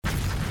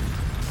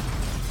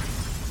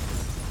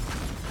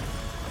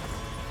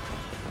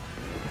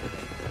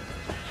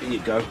Here you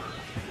go.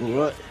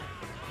 What?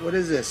 What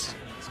is this?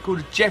 It's called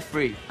a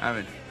Jeffrey,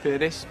 Aaron. Bit of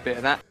this, bit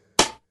of that.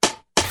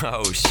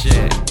 Oh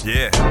shit.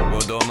 Yeah. We'll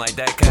do 'em like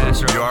that,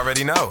 Castro. You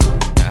already know.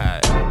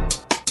 Alright.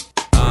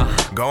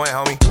 Go in,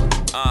 homie.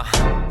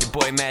 Your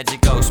boy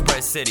Magico,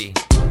 Spread City.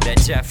 That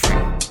Jeffrey.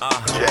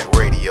 Jack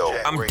Radio.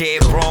 I'm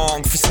dead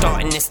wrong for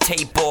starting this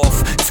tape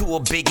off to a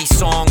Biggie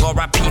song.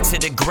 R.I.P. to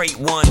the great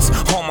ones.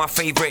 All my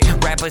favorite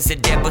rappers are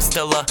dead but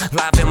still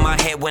alive in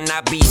my head. When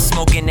I be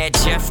smoking that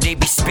Jeff, they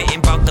be spitting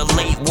about the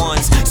late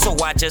ones. So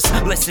I just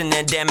listen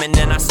to them and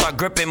then I start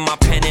gripping my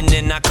pen and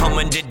then I come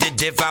and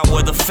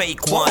devour the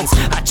fake ones.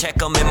 I check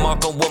them and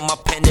mark them with my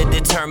pen to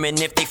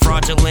determine if they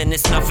fraudulent.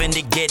 It's nothing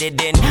to get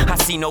it in. I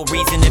see no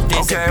reason if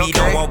there's a beat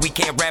on while we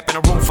can't rap in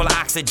a room full of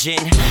oxygen.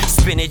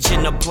 Spinach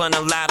in the blunt,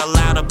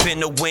 loud up in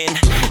the wind.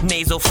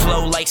 Nasal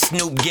flow like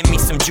Snoop, give me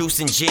some juice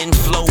and gin.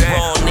 Flow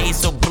raw,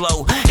 nasal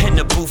blow, in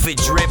the booth it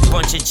drip.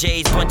 Bunch of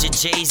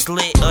J's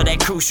lit, that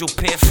crucial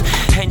piff.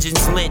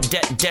 Engines lit,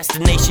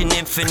 destination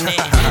infinite.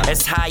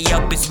 As high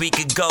up as we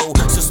could go,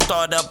 so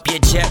start up your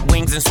jet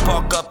wings and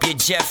spark up your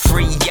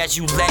Jeffrey as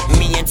you let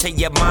me into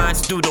your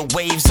minds through the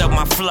waves of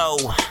my flow.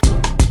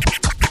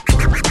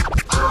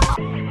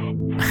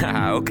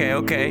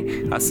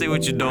 Okay, I see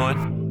what you're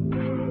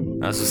doing.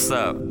 That's what's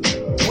up.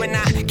 When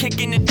I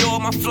kick in the door,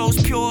 my flow's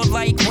pure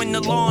like when the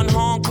law in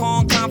Hong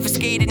Kong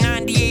confiscated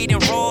 98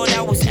 and raw,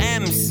 that was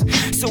M's.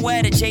 So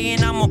at a J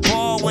and I'm a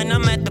ball. When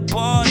I'm at the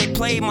bar, they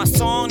play my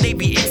song, they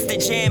be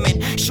instant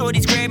jamming.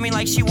 Shorty's grab me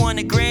like she won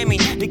a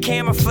Grammy. The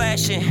camera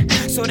flashing,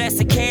 so that's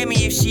a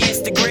cammy if she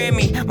Instagram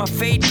me. My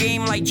fade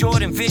game like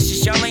Jordan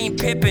Vicious, y'all ain't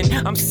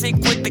pippin'. I'm sick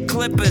with the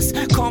Clippers,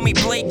 call me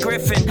Blake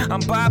Griffin.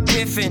 I'm Bob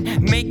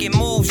Piffin, making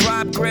moves,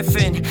 Rob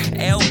Griffin.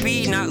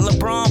 LB, not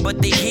LeBron,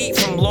 but the heat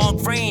from long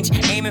range,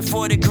 aiming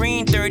for the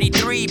green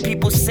 33.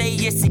 People say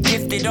it's a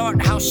gifted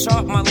art, how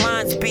sharp my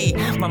lines be.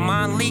 My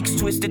mind leaks,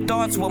 twisted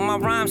thoughts with my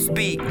rhymes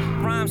speak.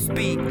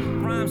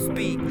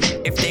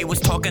 If they was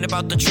talking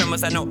about the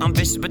Tremors, I know I'm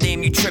vicious, but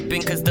damn you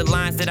trippin'. Cause the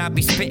lines that I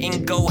be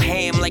spittin' go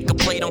ham like a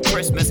plate on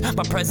Christmas.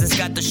 My presence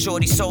got the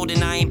shorty sold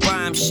and I ain't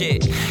buying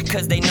shit.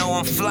 Cause they know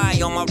I'm fly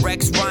on my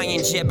Rex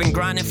Ryan shit. Been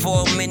grinding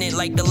for a minute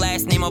like the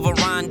last name of a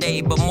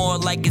Rondé, but more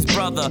like his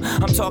brother.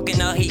 I'm talking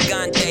a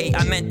Gigante,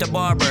 I meant the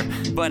barber,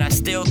 but I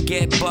still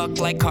get bucked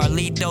like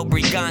Carlito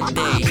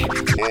Brigante.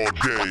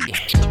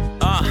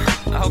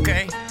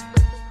 Okay.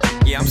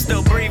 Yeah, I'm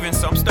still breathing,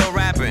 so I'm still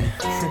rapping.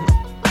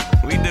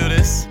 We do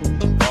this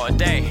all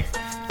day.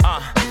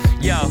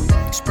 Yo,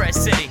 Spread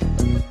City.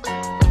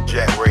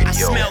 Jack Radio. I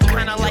smell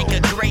kinda like a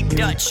grape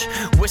Dutch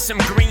with some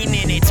green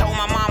in it. Told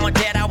my mama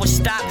that I would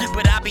stop,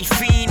 but I be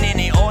fiending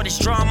it. All this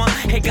drama,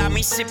 it got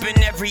me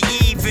sipping every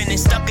evening.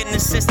 Stuck in the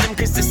system,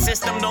 cause the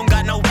system don't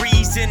got no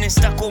reason. And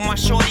stuck with my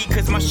shorty,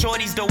 cause my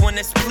shorty's the one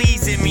that's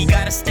pleasing me.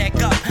 Gotta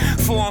stack up,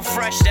 for I'm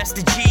fresh, that's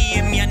the G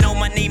in me. I know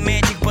my name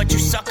Magic, but you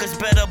suckers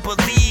better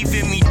believe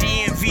in me.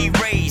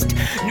 DMV raised,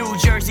 New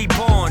Jersey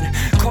born.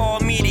 Call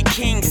me the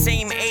king,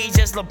 same age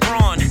as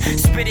LeBron.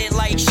 Spit it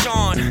like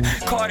Sean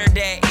Carter,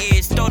 that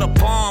is. Throw the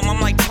bomb, I'm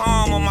like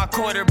Tom on my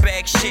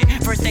quarterback shit.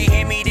 First they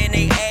hit me, then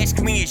they ask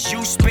me, is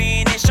you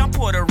Spanish? I'm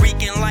Puerto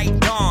Rican like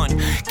Don.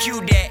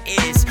 Q that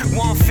is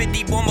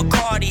 150, Boy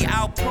McCarty,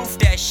 I'll proof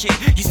that shit.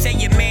 You say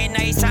your man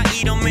nice, I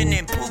eat him and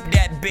then poop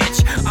that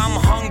bitch. I'm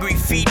hungry,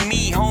 feed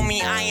me,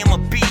 homie, I am a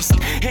beast.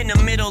 In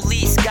the Middle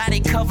East, got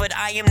it covered,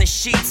 I am the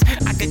sheets.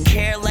 I could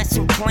care less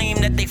who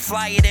claim that they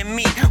flyer than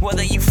me.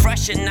 Whether you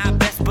fresh or not,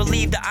 best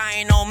believe the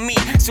iron on me.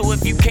 So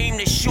if you came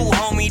to shoot,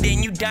 homie,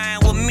 then you dying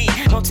with me.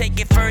 Don't take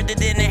it further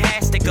than it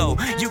has to go.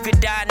 You could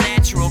die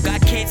natural,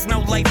 got kids, no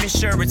life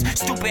insurance.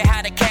 Stupid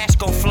how the cash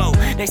gon' flow.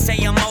 They say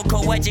I'm all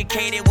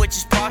co-educated, which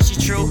is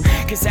partially true.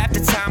 Cause half the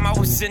time I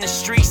was in the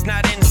streets,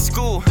 not in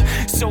school.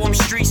 So I'm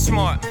street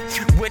smart,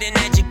 with an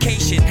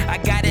education. I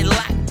got it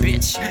locked,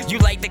 bitch. You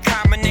like the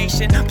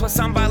combination? Plus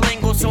I'm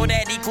bilingual, so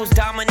that equals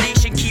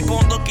domination. Keep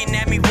on looking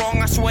at me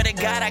wrong, I swear to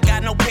God, I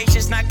got no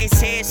patience. Knock his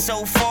head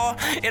so far,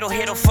 it'll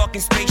hit a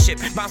fucking spaceship.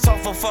 Bounce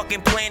off a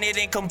fucking planet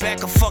and come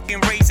back a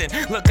fucking raisin.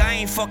 Look, I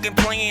ain't fucking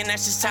playing,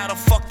 that's just how the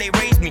fuck they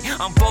raised me.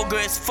 I'm vulgar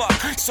as fuck,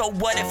 so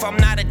what if I'm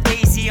not a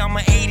daisy? I'm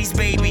an 80s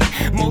baby.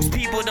 Most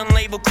people done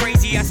label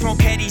crazy, I smoke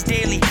Headies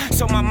daily.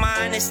 So my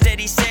mind is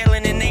steady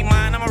sailing, in they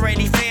mind I'm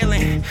already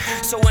failing.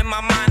 So in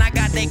my mind I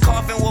got they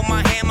coffin with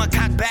my hammer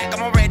cocked back,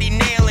 I'm already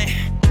nailing.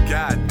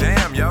 God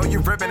damn, yo, you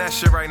ripping that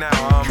shit right now.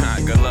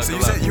 Good luck, so good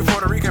you said luck. you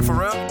Puerto Rican for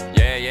real?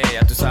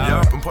 Yeah, tu sabes.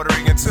 Yup, I'm Puerto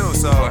Rican too,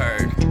 so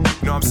Word. you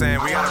know what I'm saying?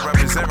 We gotta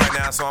represent right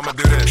now, so I'ma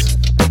do this.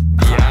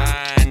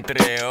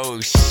 Yantre, oh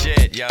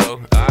shit,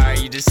 yo.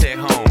 Alright, you just hit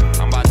home.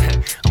 I'm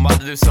about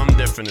to do something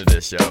different to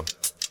this, yo.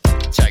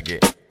 Check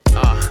it.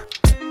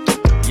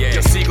 Yeah.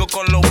 Yo sigo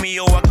con lo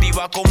mío,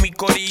 activa con mi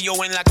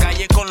corillo. En la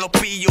calle con los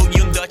pillos y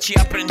un Dutchie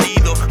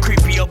aprendido.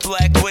 Creepy o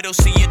Black Widow,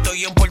 si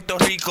estoy en Puerto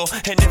Rico.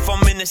 And if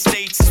I'm in the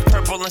States es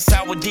purple and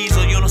sour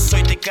diesel. Yo no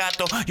soy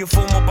tecato, yo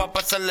fumo pa'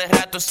 pasarle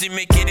rato. Si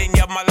me quieren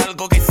llamar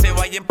algo que se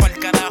vayan pa'l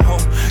carajo.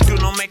 Tú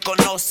no me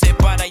conoces,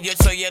 para yo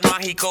soy el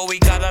mágico. Y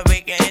cada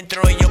vez que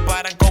entro ellos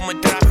paran como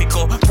el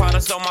tráfico.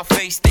 Products on my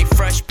face, stay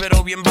fresh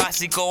pero bien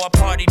básico. I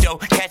party though,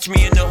 catch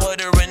me in the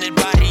hood or in el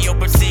barrio.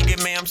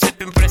 Persígueme, I'm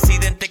sipping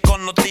presidente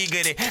con los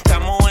tigres.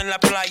 Estamos en la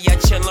playa,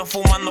 chillin'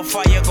 fumando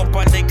falla. Con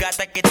par de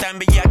gatas que están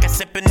bellacas,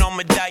 sippin' no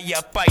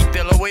medalla. Pay,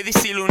 te lo voy a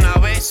decir una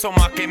vez, o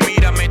más que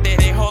mírame. Te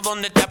dejo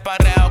donde te has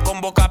parado, con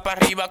boca para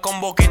arriba,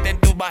 con boquete en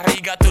tu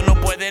barriga. Tú no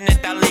puedes en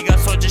esta liga,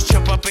 so just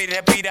chill papi,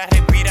 respira,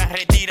 respira,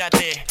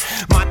 retírate.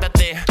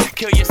 Mátate,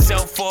 kill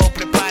yourself or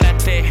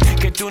prepárate.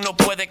 Que tú no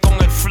puedes con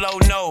el flow,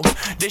 no.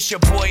 This your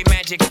boy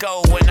Magic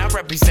Go, and I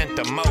represent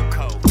the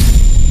Moco.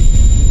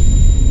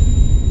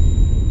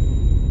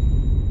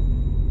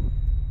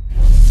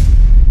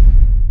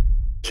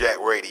 Jack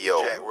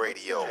Radio. Jack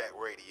Radio. Jack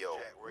Radio.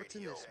 What's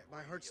in this?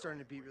 My heart's starting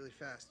to beat really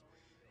fast.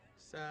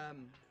 It's,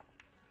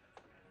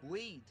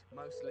 weed,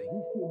 mostly.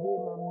 You should hear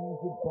my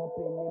music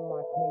bumping in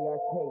my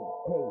KRK.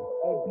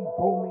 It be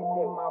booming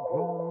in my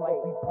room like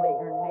we play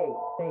grenades.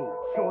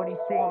 Shorty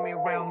swarming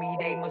around me,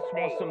 they must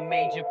want some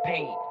major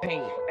pain.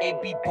 It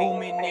be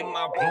booming in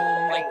my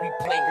room like we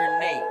play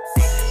grenades.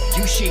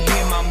 You should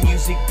hear my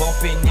music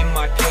bumping in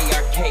my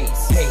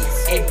KRKs.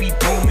 It be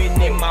booming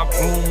in my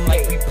room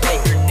like we play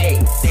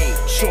grenades.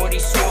 Shorty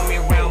swarming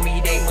around me,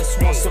 they must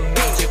want some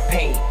major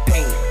pain.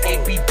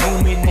 It be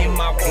booming in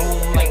my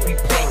room like we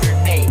play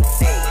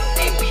grenades.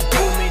 It be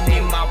booming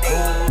in my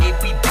room. It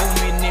be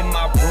booming in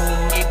my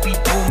room. It be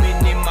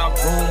booming in my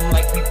room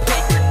like we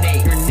play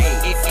grenades.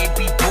 It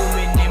be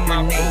booming in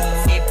my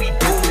room. It be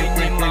booming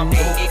in my room.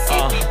 It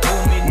be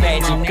booming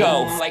in my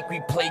room like we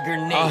play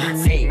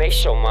grenades. Make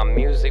sure my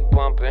music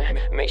bumping.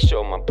 Make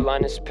sure my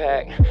blunt is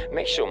packed.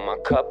 Make sure my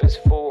cup is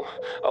full.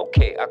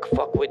 Okay, I can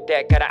fuck with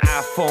that. Got an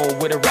iPhone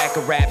with a rack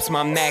of raps.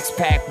 My Max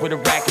Pack with a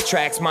rack of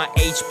tracks. My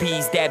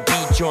HP's that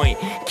beat joint.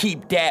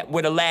 Keep that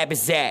where the lab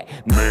is at.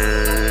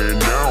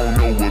 Man, I don't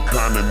know what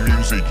kind of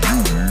music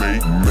you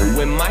make.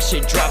 When my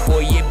shit drop,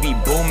 boy, it be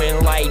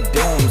booming like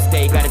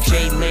doomsday. Got a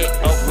J lit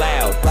up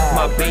loud.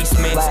 My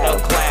basement's a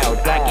cloud.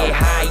 I get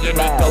high and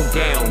it go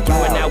down. You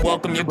and I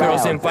welcome your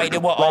girls invited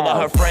with all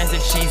of her friends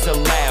if she's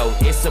allowed.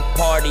 It's a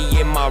party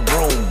in my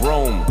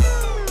room.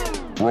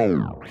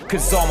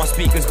 Cause all my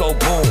speakers go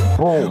boom.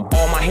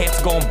 All my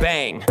hits gon'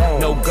 bang.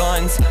 No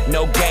guns,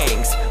 no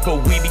gangs,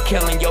 but we be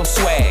killing your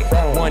swag.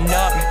 One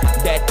up,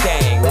 that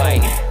thing.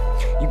 Like,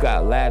 you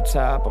got a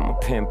laptop, I'm a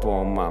pimp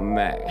on my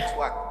Mac.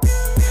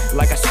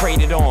 Like I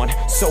sprayed it on,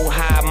 so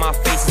high my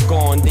face is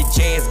gone. The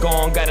J is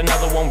gone, got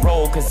another one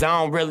roll. Cause I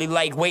don't really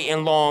like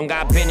waiting long.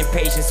 I've been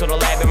impatient, so the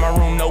lab in my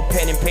room, no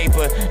pen and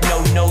paper.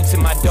 No notes in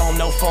my dome,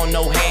 no phone,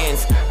 no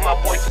hands. My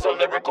voice is so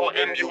lyrical,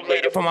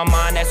 emulated from my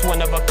mind, that's one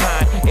of a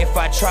kind. If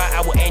I try, I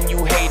will end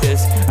you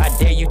haters. I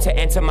dare you to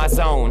enter my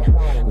zone.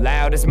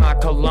 Loud as my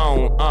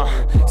cologne,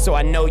 so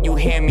I know you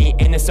hear me.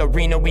 In this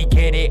arena, we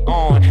get it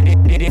on.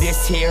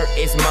 This here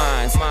is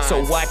mine, so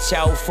watch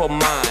out for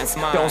mine.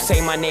 Don't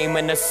say my name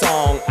in the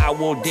song. I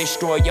will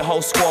destroy your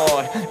whole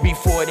squad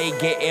before they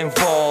get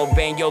involved.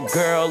 And your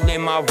girl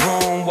in my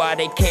room while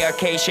they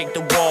KRK shake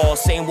the wall.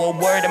 Saying what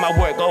word and my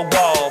work go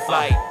off.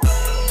 Like,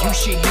 you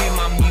should hear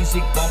my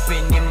music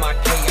bumping in my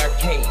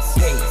KRKs.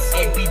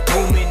 It be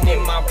booming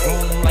in my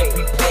room like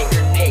we play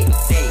grenades.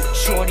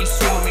 Shorty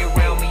swarming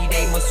around me,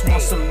 they must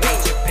want some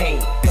major pain.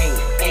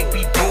 It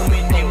be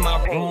booming in my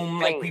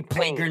room like we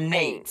play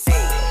grenades.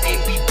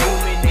 It be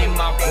booming in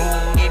my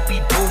room. It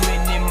be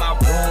booming in my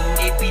room.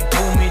 It be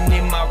booming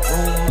in my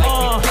room like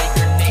we play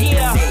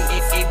grenades.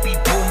 It be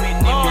booming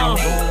in my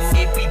room.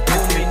 It be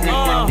booming in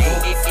my room.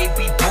 It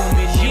be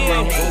booming in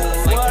my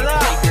room like we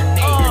play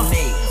grenades.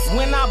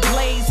 When I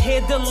blaze,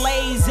 hit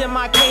delays in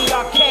my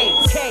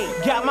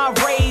KRK. Got my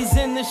rays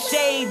in the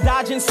shade,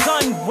 dodging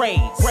sun rays.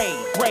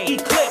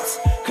 Eclipse,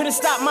 couldn't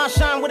stop my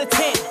shine with a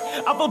tint.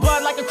 Up a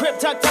bud like a Crip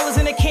Tuck, tellers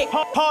in the kick.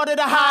 Harder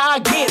the high I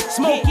get.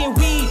 Smoking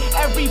weed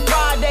every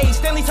Friday.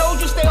 Stanley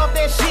told you stay off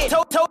that shit.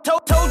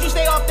 Told you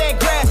stay off that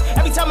grass.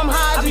 Every time I'm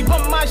high, I be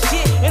bumping my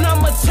shit. And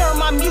I'ma turn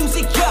my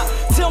music up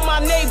till my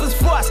neighbors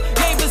fuss.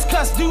 Neighbors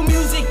cuss, do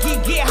music,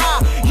 get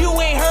high. You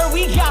ain't heard,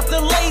 we got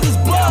the latest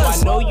buzz. Now I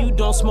know you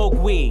don't smoke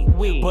weed,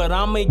 but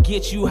I'ma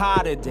get you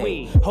high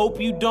today. Hope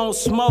you don't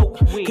smoke,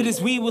 cause this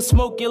weed will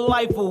smoke your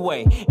life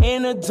away.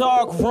 In a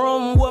dark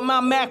room with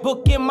my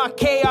MacBook and my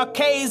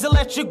KRK's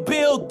electric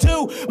bill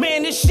due.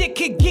 Man, this shit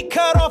could get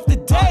cut off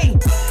today.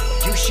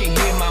 You should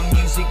hear my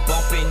music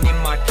bumping in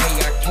my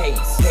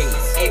KRKs.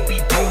 It be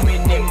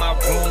booming in my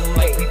room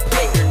like we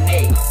play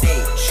grenades.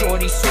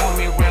 Shorty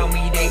swarming around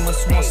me, they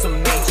must want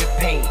some major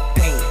pain.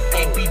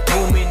 It be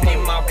booming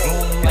in my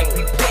room like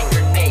we play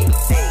grenades.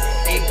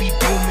 It be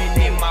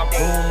booming in my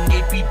room.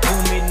 It be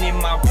booming in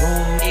my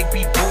room. It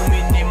be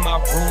booming in my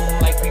room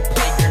like we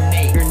play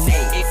grenades.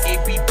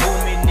 It be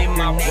booming in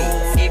my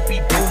room. It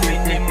be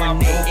booming in my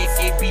room.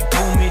 It be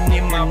booming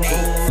in my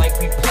room like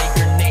we play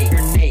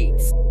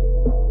grenades.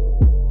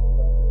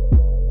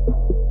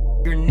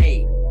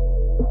 Grenade.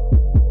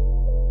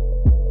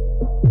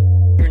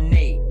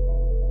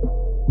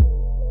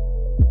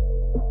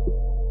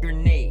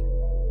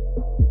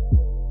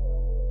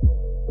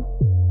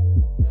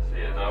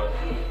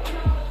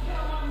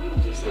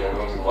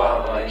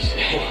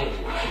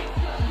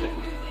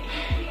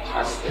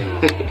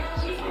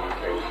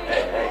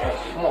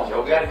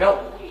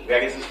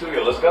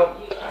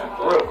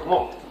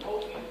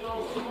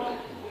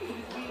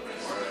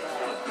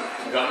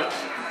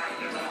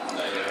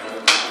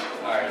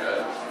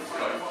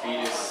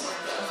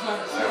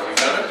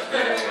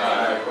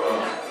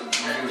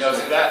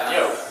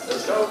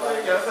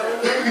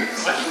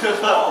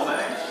 Oh,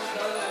 man.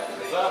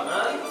 What's up,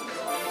 man?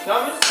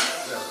 Coming?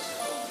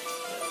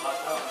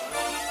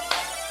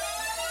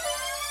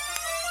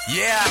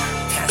 Yeah,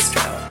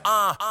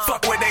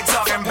 fuck what they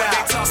talking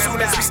about. Soon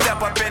as we step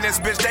up in this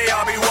bitch, they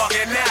all be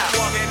walking out.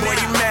 Boy,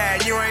 you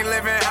mad, you ain't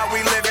living how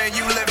we living.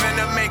 You living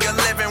to make a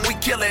living, we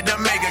kill it to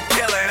make a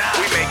killing.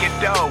 We make it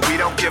dough, we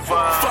don't give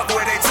up. Fuck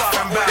what they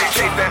talking about. They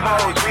chase their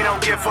hoes, we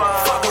don't give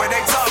up. Fuck what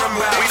they talking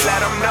about. We let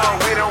them know,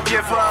 we don't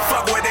give up.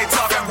 Fuck what they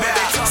talking about.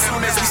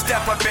 Soon as we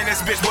step up in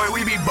this bitch, boy,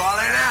 we be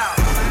ballin' out.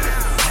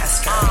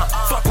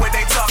 Fuck what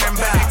they talking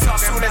about.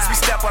 Soon as we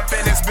step up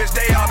in this bitch,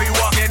 they all be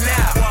walking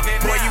out.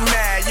 Boy, you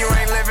mad, you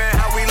ain't living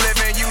how we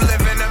living. You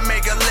living to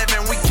make a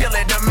living, we kill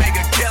it to make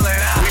a killing.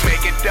 We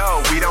make it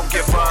dough, we don't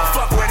give up.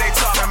 Fuck what they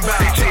talking about.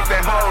 They chase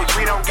their hoes,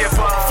 we don't give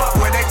up. Fuck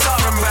what they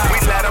talking about. We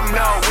let them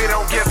know, we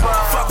don't give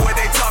up. Fuck what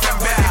they talking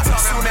about.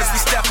 Soon as we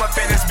step up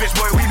in this bitch,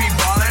 boy, we be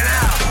ballin'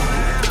 out.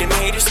 Them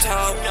haters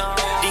talk,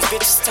 these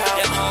bitches talk.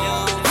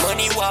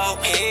 Money walk,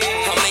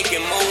 I'm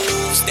making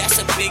moves. That's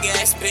a big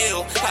ass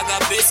bill. I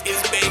got biscuits,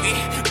 baby.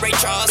 Ray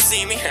Charles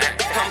see me.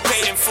 I'm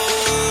paid in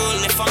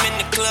full. If I'm in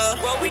the club,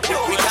 we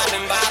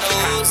popping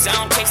bottles. I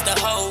don't taste the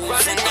hoes,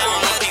 and I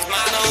don't love these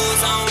models.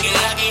 I don't get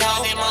lucky,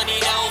 hoe. Money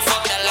don't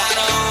fuck the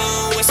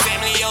lotto. It's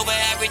family over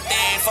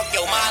everything. Fuck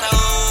your motto.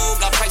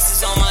 Got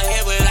prices on my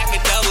head, but I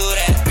could double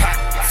that.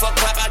 Fuck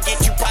pop, I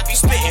get you pop, you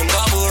spitting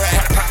bubble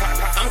wrap.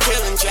 I'm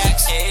killing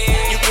tracks,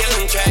 you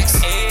killing tracks.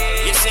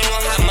 You sing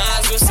on hot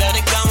miles, we'll sell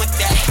the gun with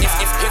that.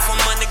 If I'm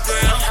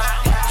underground,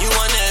 you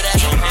under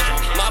that.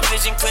 My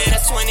vision clear,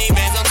 that's 20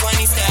 bands on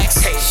 20 stacks.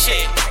 Hey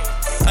shit,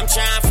 I'm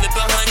trying to flip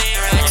 100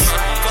 racks.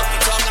 Fuck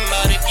you talking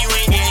about if you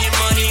ain't getting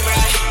money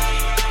right.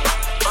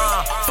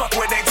 Fuck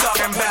what they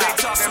talking about.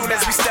 Soon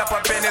as we step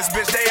up in this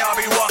bitch, they all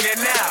be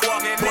walking out.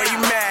 Boy, you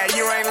mad,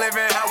 you ain't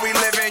living how we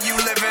living. You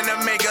living to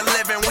make a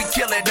living, we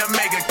kill it to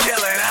make a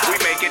killing. We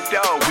make it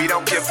dough, we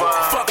don't give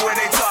up. Fuck what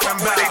they talking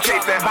about. They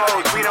chase their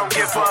hoes, we don't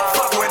give up.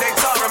 Fuck what they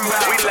talking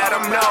about. We let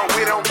them know,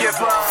 we don't give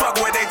up.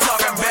 Fuck what they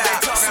talking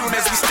about. Soon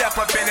as we step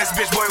up in this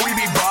bitch, boy, we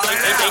be ballin'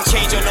 out. Ain't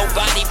change on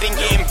nobody, been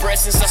getting bread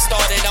since I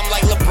started. I'm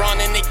like LeBron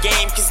in the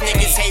game, cause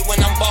niggas hate when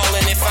I'm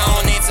ballin'. If I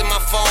don't answer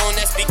my phone,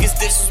 that's because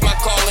this was my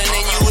calling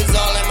and you was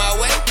all in my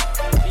way.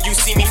 You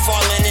see me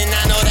falling and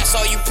I know that's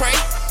all you pray.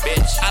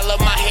 Bitch, I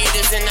love my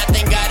haters and I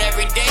thank God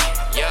every day.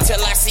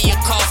 Till I see you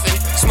coughing,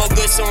 smoke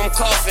good so I'm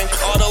coughing,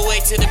 all the way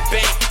to the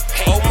bank.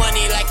 Old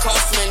money like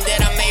Coughlin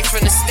that I made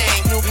from the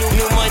stank. New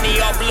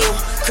money all blue,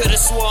 could've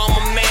swore I'm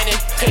a man.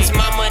 Cause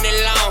my money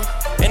long,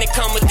 and it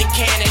come with the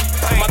cannon.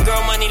 My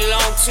girl money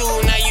long too,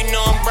 now you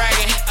know I'm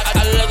bragging.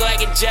 I look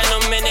like a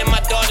gentleman and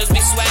my daughters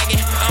be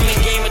swagging. I'm in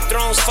Game of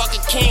Thrones, fuck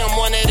a king, I'm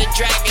one of the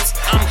dragons.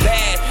 I'm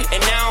bad,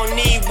 and I don't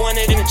need one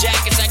of them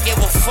jackets. I give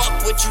a fuck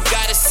what you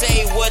gotta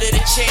say, what are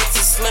the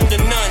chances? Slim to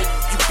none,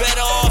 you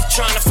better off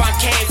trying to find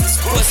Kansas,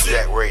 pussy.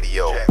 Jack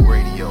Radio. Jack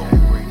Radio.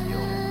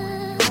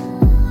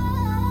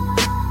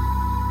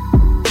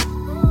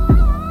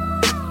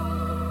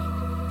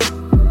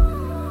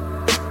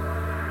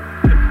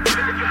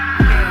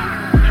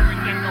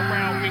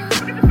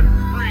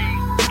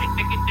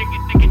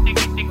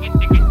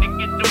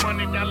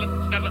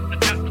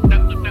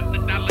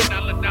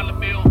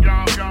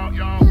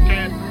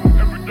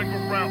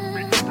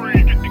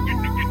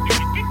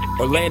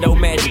 Orlando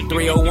Magic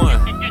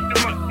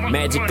 301.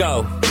 Magic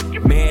Go.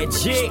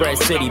 Magic. Spread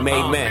City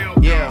made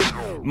man. Yeah.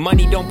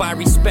 Money don't buy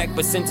respect,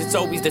 but since it's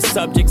always the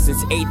subject,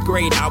 since 8th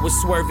grade, I was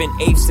swerving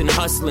eighths and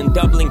hustling,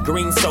 doubling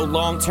green, so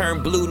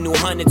long-term blue, new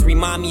hundreds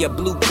remind me of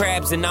blue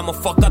crabs, and I'ma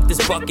fuck up this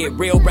bucket,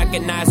 real,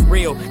 recognize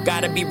real,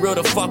 gotta be real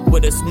to fuck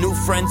with us, new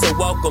friends are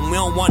welcome, we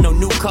don't want no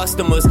new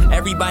customers,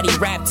 everybody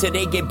rap till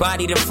they get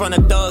bodied in front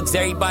of thugs,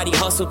 everybody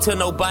hustle till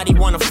nobody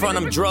wanna front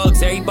them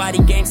drugs, everybody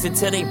gangster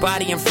till they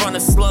body in front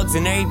of slugs,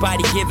 and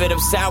everybody give it up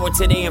sour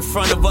till they in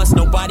front of us,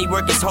 nobody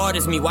work as hard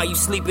as me, while you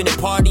sleeping and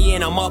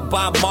partying, I'm up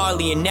Bob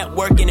Marley and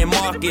networking and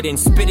marketing,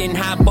 spitting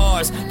hot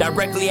bars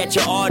directly at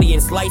your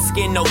audience, light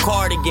skin, no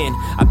cardigan,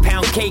 I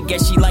pound cake,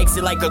 guess she likes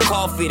it like a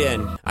coffee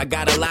then, I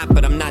got a lot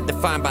but I'm not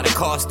defined by the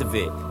cost of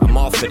it, I'm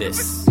all for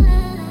this.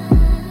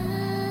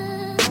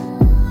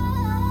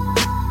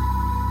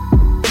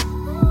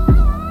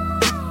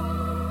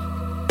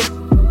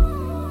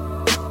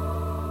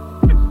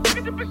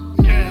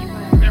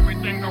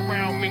 Everything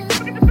around me,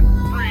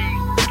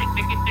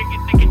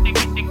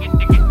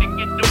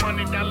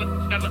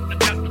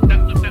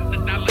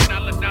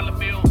 dollar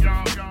bill,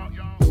 y'all.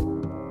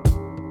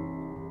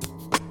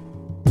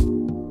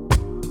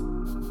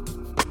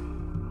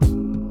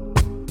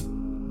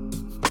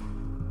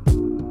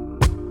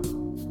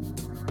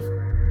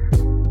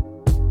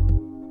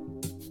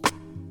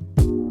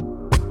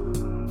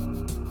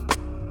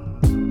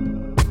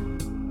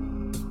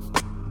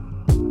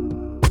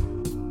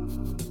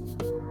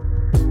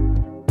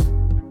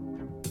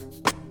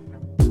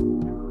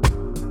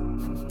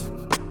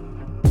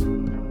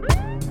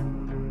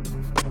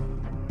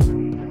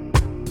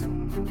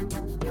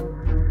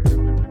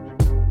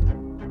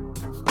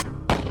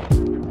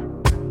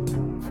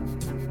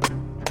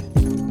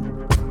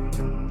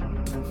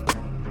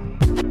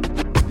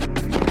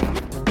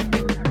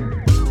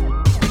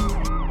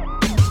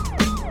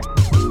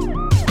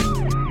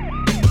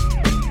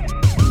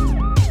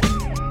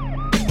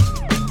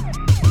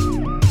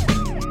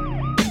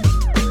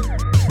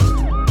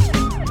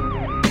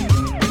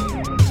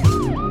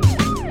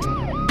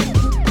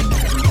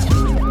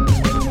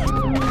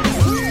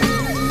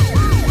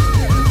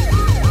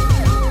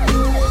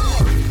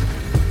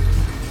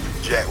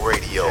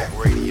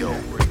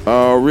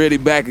 Already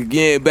back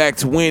again, back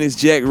to When It's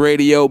Jack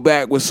Radio,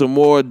 back with some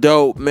more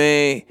dope,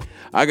 man.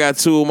 I got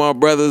two of my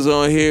brothers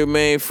on here,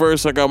 man.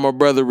 First, I got my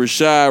brother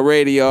Rashad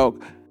Radio.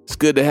 It's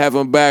good to have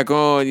him back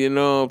on, you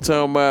know what I'm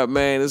talking about,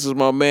 man. This is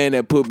my man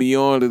that put me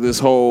on to this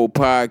whole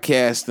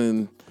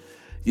podcasting,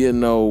 you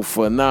know,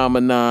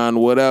 phenomenon,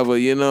 whatever,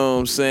 you know what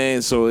I'm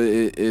saying? So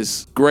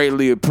it's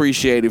greatly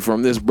appreciated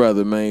from this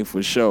brother, man,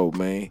 for sure,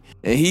 man.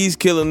 And he's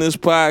killing this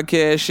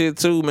podcast shit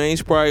too, man.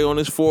 He's probably on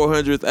his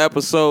 400th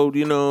episode,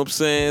 you know what I'm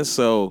saying?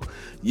 So,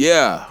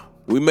 yeah,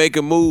 we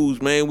making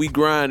moves, man. We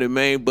grinding,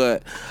 man.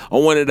 But I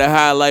wanted to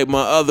highlight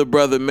my other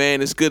brother,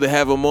 man. It's good to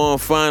have him on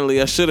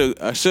finally. I should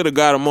have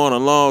got him on a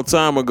long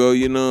time ago,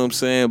 you know what I'm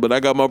saying? But I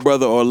got my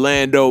brother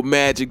Orlando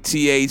Magic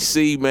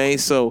THC, man.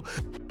 So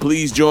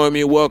please join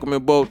me in welcoming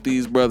both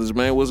these brothers,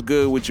 man. What's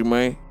good with you,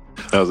 man?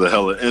 That was a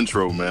hella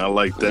intro, man. I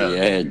like that.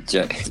 Yeah,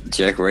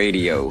 Jack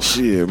Radio.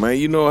 Shit, man.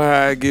 You know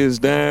how it gets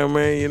down,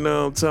 man. You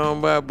know what I'm talking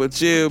about?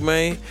 But yeah,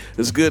 man.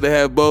 It's good to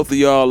have both of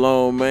y'all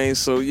on, man.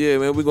 So yeah,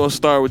 man, we're going to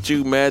start with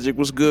you, Magic.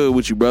 What's good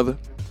with you, brother?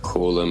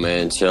 Cooler,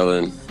 man.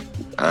 Chilling.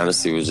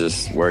 Honestly, was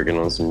just working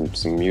on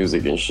some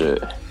music and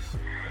shit.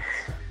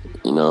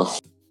 You know,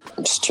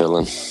 I'm just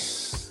chilling.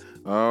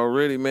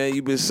 Already, man.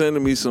 You've been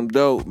sending me some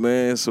dope,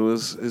 man. So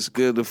it's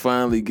good to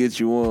finally get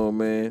you on,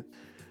 man.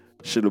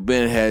 Should have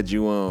been had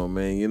you on,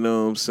 man. You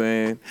know what I'm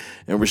saying?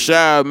 And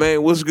Rashad,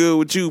 man, what's good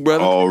with you,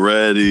 brother?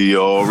 Already.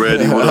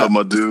 What up,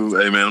 my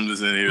dude? Hey, man, I'm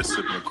just in here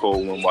sipping a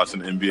cold one,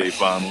 watching the NBA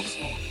Finals.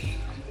 You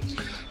know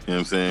what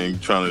I'm saying?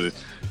 Trying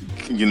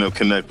to, you know,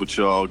 connect with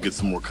y'all, get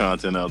some more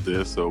content out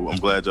there. So I'm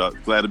glad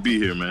to be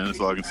here, man. That's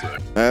all I can say.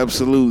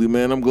 Absolutely,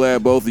 man. I'm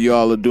glad both of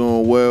y'all are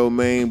doing well,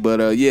 man.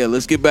 But yeah,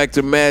 let's get back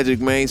to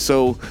Magic, man.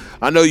 So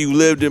I know you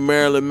lived in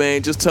Maryland,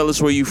 man. Just tell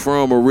us where you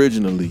from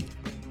originally.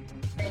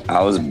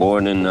 I was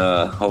born in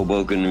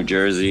Hoboken, New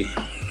Jersey,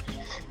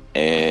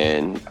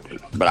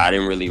 but I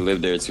didn't really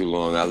live there too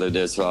long. I lived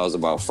there till I was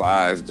about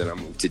 5. Then I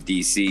moved to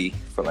D.C.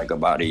 for like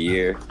about a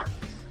year,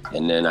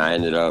 and then I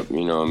ended up,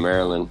 you know, in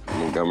Maryland,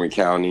 Montgomery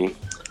County,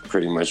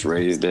 pretty much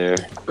raised there.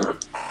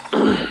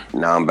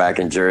 Now I'm back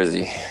in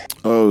Jersey.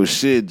 Oh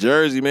shit,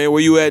 Jersey, man.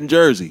 Where you at in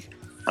Jersey?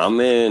 I'm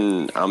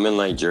in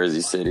like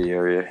Jersey City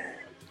area.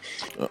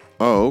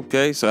 Oh,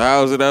 okay. So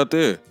how's it out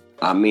there?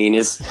 I mean,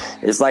 it's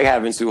like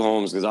having two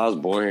homes because I was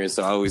born here,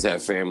 so I always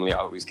had family. I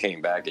always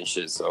came back and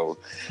shit. So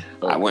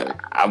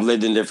I've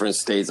lived in different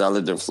states. I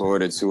lived in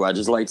Florida too. I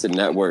just like to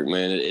network,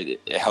 man. It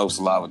helps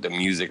a lot with the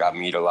music. I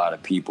meet a lot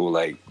of people.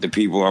 Like the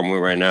people I'm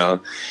with right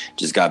now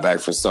just got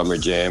back from Summer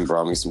Jam,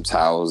 brought me some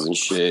towels and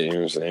shit. You know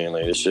what I'm saying?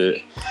 Like this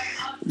shit.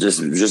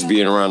 Just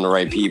being around the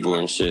right people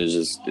and shit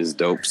is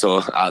dope.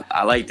 So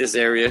I like this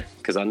area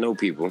because I know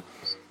people.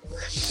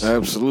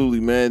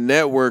 Absolutely, man.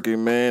 Networking,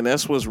 man.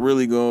 That's what's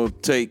really gonna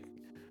take,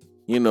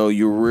 you know,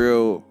 your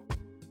real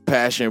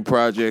passion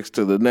projects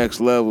to the next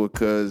level,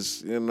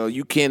 because, you know,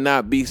 you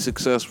cannot be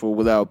successful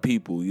without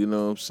people, you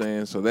know what I'm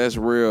saying? So that's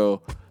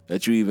real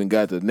that you even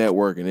got the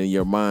networking in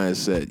your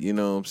mindset, you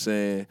know what I'm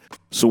saying?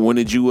 So when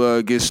did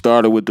you get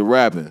started with the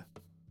rapping?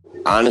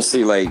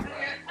 Honestly, like,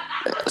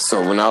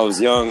 so when I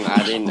was young,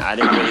 I didn't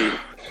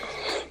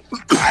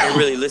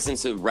really listen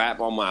to rap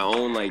on my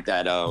own like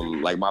that.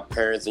 Like my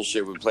parents and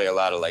shit would play a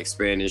lot of like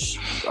Spanish,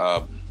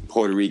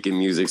 Puerto Rican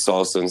music,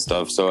 salsa and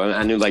stuff. So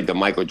I knew like the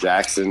Michael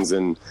Jacksons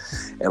and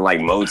like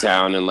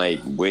Motown and like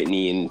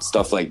Whitney and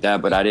stuff like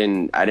that. But I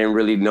didn't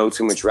really know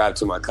too much rap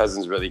till my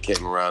cousins really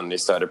came around and they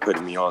started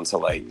putting me on to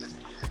like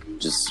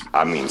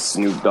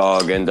Snoop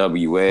Dogg,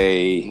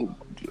 NWA,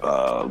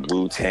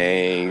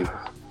 Wu-Tang,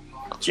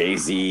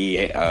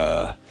 Jay-Z,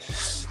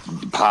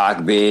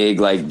 Pac, Big,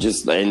 like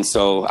just, and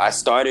so I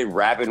started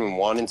rapping and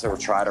wanting to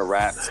try to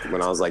rap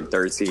when I was like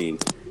 13.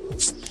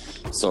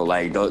 So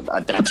like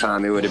at that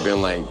time it would have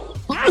been like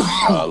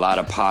a lot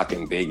of Pac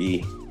and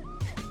Biggie,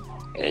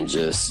 and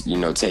just, you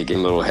know,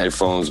 taking little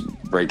headphones,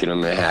 breaking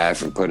them in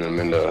half and putting them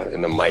in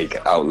the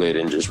mic outlet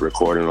and just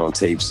recording on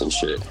tapes and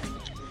shit.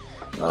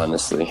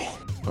 Honestly.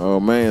 Oh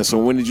man, so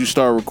when did you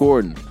start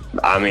recording?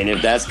 I mean,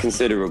 if that's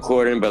considered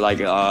recording, but like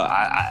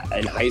I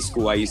in high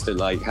school I used to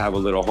like have a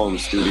little home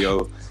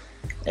studio,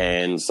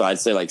 and so I'd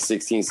say like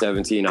 16,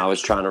 17 I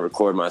was trying to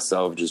record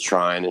myself, just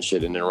trying and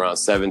shit, and then around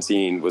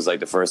 17 was like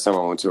the first time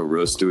I went to a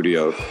real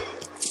studio,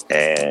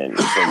 and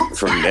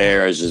from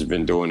there I've just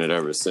been doing it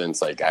ever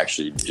since, like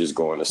actually just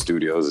going to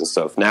studios and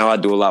stuff. Now I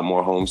do a lot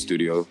more home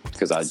studio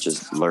because I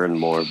just learned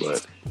more,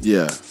 but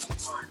yeah,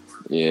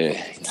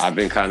 I've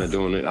been kind of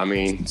doing it, I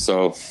mean,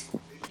 so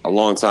a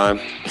long time.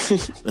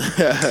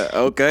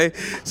 Okay.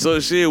 So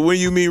shit, when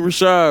you meet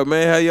Rashad,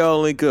 man, how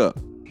y'all link up?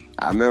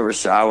 I met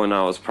Rashad when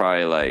I was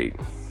probably like,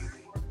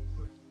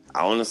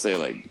 I want to say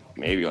like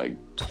maybe like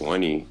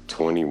 20,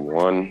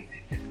 21.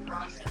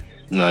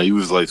 Nah, he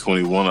was like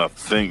 21, I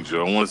think,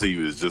 Joe. I want to say he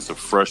was just a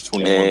fresh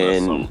 21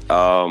 and, or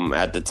something.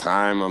 At the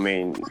time, I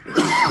mean,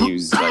 he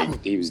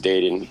was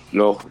dating,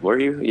 no, were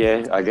you?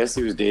 Yeah, I guess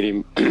he was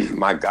dating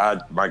my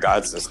god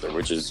sister,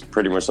 which is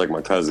pretty much like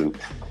my cousin.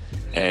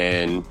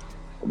 And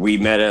we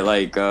met at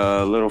like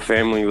a little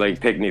family like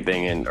picnic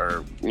thing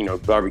or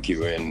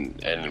barbecue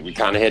and we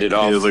kind of hit it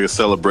off. It was like a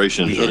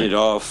celebration. We hit it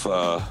off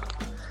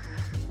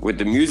with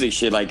the music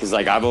shit, like, cause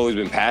like I've always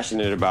been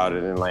passionate about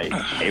it, and like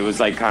it was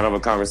like kind of a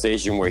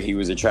conversation where he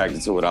was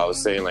attracted to what I was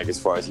saying, like as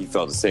far as he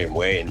felt the same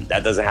way, and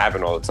that doesn't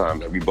happen all the time.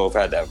 Like, we both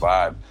had that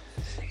vibe,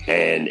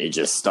 and it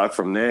just stuck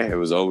from there. It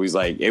was always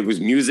like it was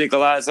music a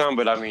lot of time,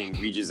 but I mean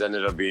we just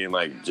ended up being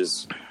like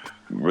just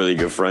really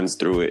good friends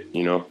through it,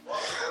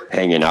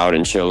 hanging out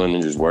and chilling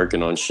and just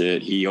working on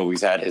shit. He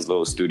always had his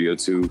little studio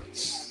too,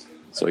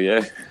 so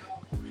yeah.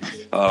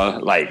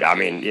 20,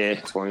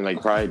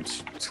 probably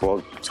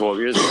 12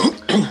 years ago.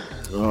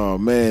 Oh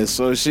man,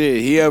 so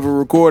shit, he ever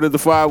recorded the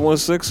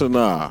 516 or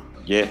nah?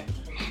 Yeah.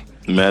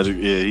 Magic,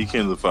 yeah, he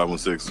came to the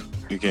 516.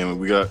 He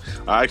came.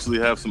 I actually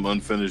have some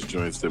unfinished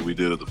joints that we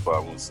did at the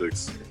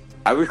 516.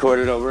 I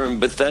recorded over in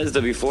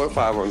Bethesda before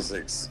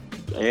 516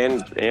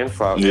 and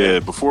 5. Yeah,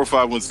 before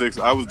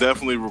 516, I was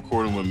definitely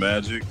recording with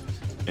Magic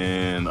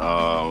and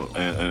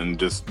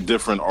just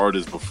different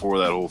artists before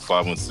that whole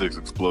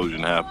 516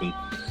 explosion happened.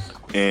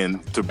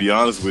 And to be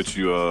honest with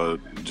you,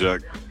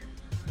 Jack,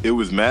 it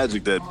was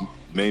Magic that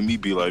made me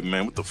be like,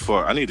 man, what the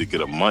fuck? I need to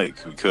get a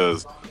mic,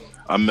 because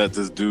I met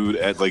this dude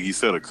at, like he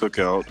said, a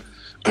cookout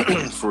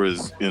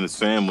in his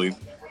family.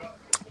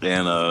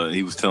 And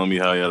he was telling me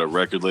how he had a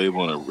record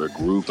label and a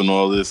group and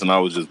all this. And I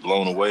was just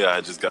blown away. I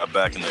had just got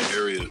back in the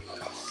area,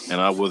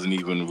 and I wasn't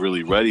even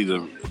really ready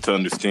to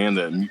understand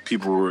that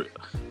people were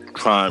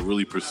trying to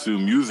really pursue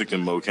music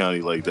in Mo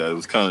County like that. It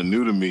was kind of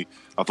new to me.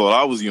 I thought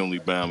I was the only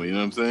Bama, you know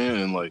what I'm saying?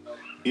 And like,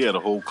 he had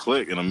a whole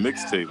clique and a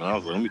mixtape, and I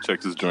was like, let me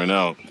check this joint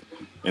out.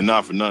 And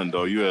not for nothing,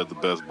 dog, you had the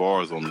best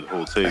bars on the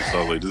whole tape. So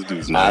I was like, this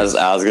dude's nice.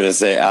 I was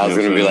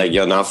gonna be like,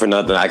 yo, not for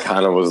nothing. I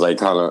kind of was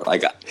like,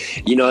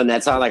 in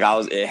that time, like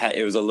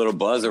it was a little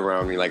buzz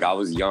around me. Like I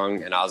was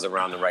young and I was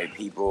around the right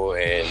people,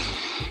 and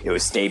it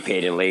was Stay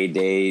Paid and Late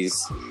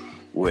Days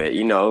with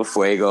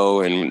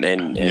Fuego and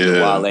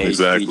Wale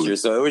feature.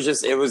 So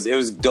it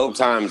was dope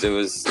times. It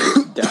was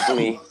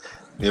definitely.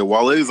 Yeah,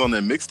 Wale's on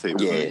that mixtape.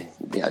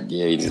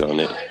 Yeah, he's on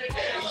it.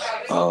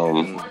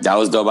 That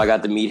was dope. I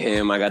got to meet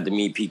him. I got to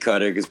meet P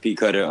Cutter, because P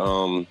Cutter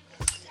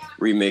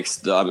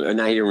remixed. Not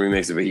he didn't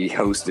remix it, but he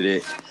hosted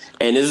it.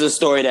 And this is a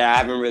story that I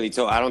haven't really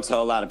told. I don't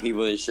tell a lot of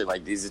people this shit.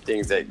 Like, these are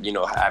things that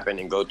happen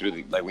and go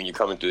through like when you're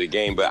coming through the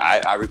game. But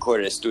I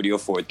recorded at Studio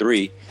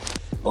 43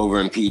 over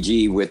in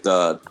PG with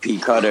P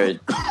Cutter,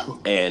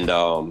 and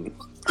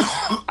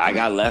I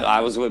got left. I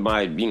was with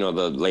my,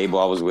 the label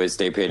I was with,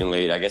 Stay Paid and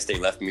Late. I guess they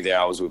left me there.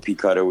 I was with P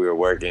Cutter. We were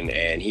working,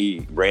 and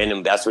he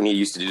that's when he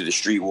used to do the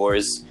Street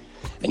Wars,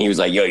 and he was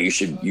like, "Yo, you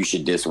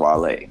should diss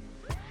Wale."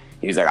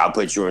 He was like, "I'll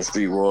put you on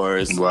Street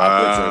Wars. Wow.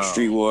 I'll put you on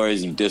Street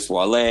Wars. You diss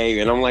Wale,"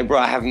 and I'm like, "Bro,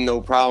 I have no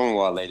problem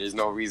with Wale. There's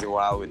no reason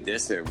why I would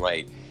diss him."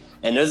 Like,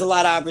 and there's a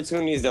lot of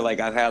opportunities that like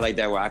I've had like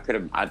that where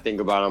I think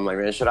about it, I'm like,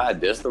 man, should I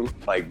have dissed him?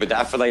 Like, but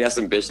I feel like that's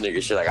some bitch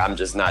nigga shit. Like, I'm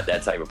just not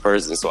that type of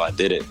person, so I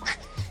did it.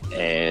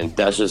 And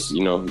that's just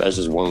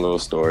one little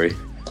story,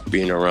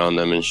 being around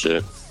them and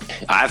shit.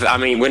 I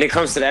mean, when it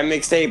comes to that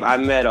mixtape, I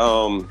met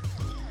all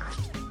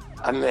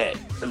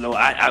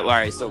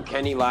right, so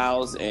Kenny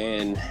Lyles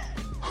and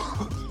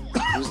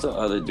who's the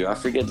other dude? I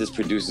forget this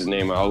producer's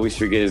name. I always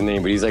forget his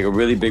name, but he's like a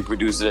really big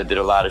producer that did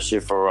a lot of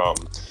shit for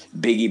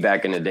Biggie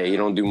back in the day. He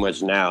don't do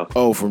much now.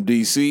 Oh, from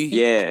DC?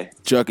 Yeah.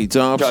 Chucky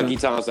Thompson?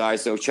 All right,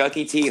 so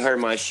Chucky T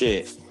heard my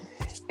shit.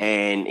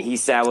 And he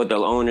sat with the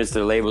owners to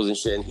the labels and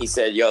shit, and he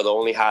said, yo, the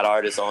only hot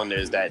artist on there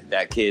is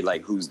that kid,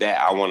 like, who's that?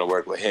 I want to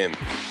work with him.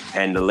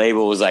 And the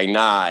label was like,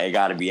 nah, it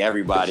got to be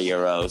everybody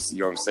or else,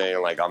 you know what I'm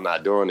saying? Like, I'm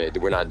not doing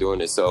it. We're not doing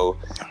it. So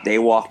they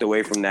walked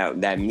away from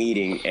that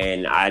meeting,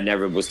 and I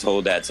never was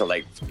told that till,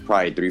 like,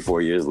 probably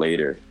 3-4 years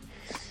later.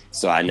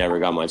 So I never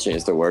got my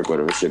chance to work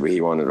with him and shit, but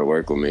he wanted to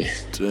work with me.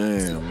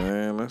 Damn,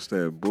 man, that's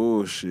that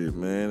bullshit,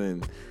 man.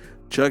 And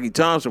Chucky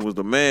Thompson was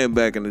the man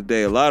back in the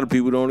day. A lot of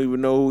people don't even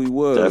know who he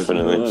was.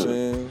 Definitely. You know what I'm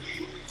saying?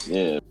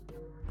 Yeah.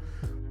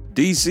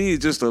 DC is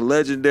just a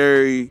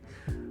legendary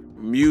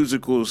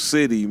musical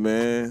city,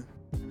 man.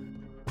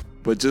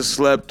 But just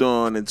slept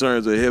on in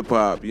terms of hip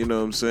hop, you know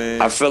what I'm saying?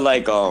 I feel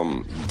like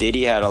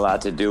Diddy had a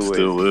lot to do with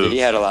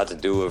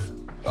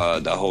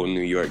the whole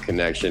New York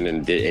connection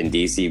and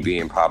DC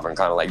being proper and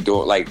kind of like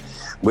doing like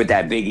with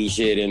that Biggie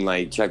shit and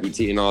like Chucky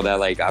T and all that.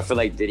 Like, I feel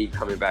like Diddy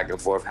coming back and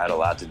forth had a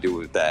lot to do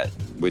with that,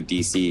 with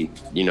DC,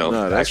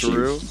 actually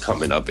real.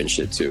 Coming up and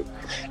shit too.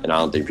 And I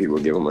don't think people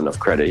give him enough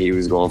credit. He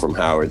was going from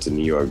Howard to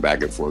New York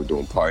back and forth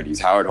doing parties.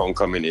 Howard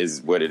Homecoming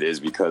is what it is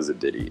because of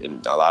Diddy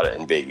and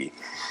Biggie.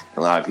 A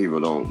lot of people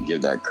don't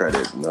give that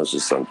credit, and that's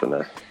just something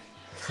that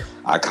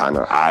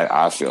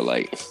I feel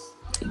like.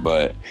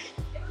 But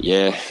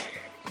yeah.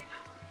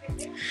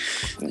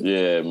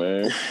 Yeah,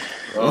 man.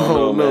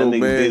 Oh no, man.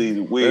 Diddy's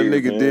weird,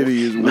 that nigga man.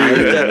 Diddy is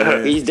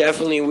weird. He's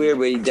definitely weird,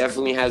 but he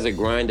definitely has a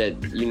grind that,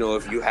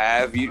 if you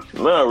have,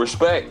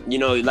 respect.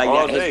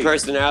 Like his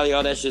personality,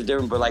 all that shit's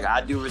different. But like,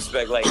 I do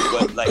respect his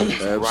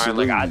grind.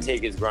 Like, I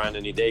take his grind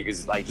any day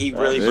because like he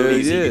really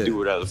believes he can do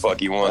whatever the fuck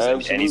he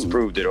wants, and he's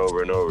proved it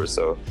over and over.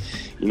 So,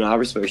 I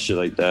respect shit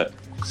like that.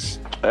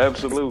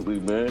 Absolutely,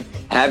 man.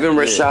 Having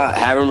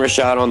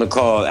Rashad on the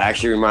call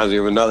actually reminds me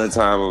of another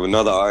time of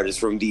another artist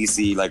from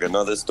DC, like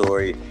another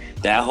story.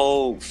 That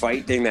whole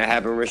fight thing that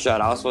happened with Rashad,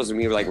 I was supposed to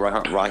meet like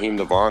Raheem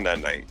Devon that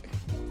night.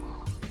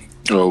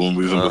 Oh, when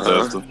we was in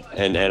Bethesda.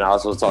 And I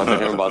was supposed to talk to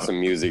him about some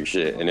music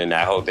shit, and then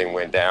that whole thing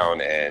went down,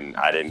 and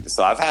I didn't.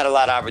 So I've had a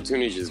lot of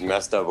opportunities just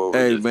messed up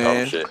over just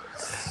dumb shit.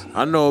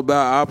 I know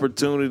about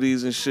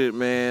opportunities and shit,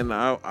 man.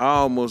 I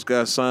almost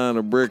got signed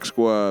to Brick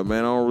Squad, man.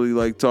 I don't really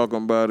like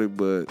talking about it,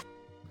 but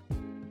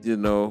you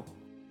know,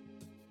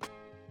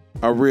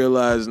 I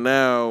realize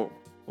now,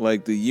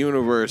 like, the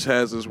universe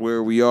has us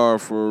where we are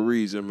for a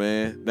reason,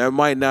 man. That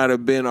might not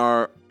have been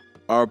our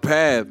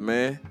path,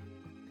 man.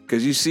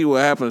 Because you see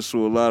what happens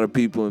to a lot of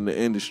people in the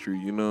industry,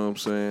 you know what I'm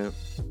saying?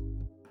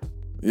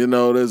 You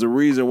know, there's a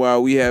reason why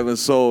we haven't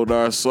sold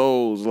our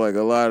souls like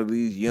a lot of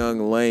these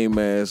young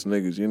lame-ass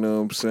niggas, you know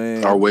what I'm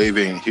saying? Our wave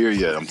ain't here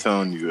yet, I'm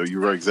telling you.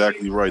 You're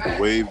exactly right.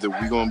 The wave that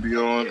we going to be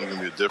on is going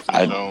to be a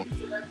different zone.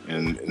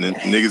 And then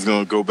niggas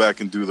going to go back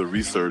and do the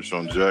research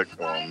on Jack,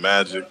 on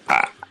Magic.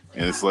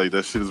 And it's like,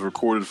 that shit is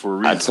recorded for a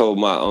reason. I told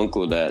my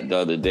uncle that the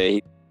other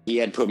day. He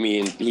had put me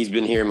in, he's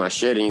been hearing my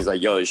shit, and he's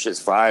like, yo, this shit's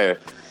fire.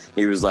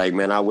 He was like,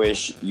 man, I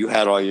wish you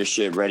had all your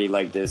shit ready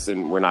like this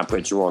and when I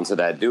put you onto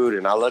that dude.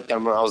 And I looked at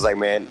him and I was like,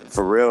 man,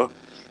 for real,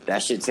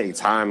 that shit take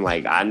time.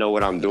 Like, I know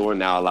what I'm doing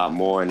now a lot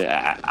more. And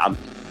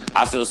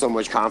I feel so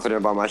much confident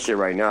about my shit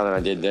right now than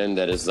I did then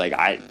that it's like,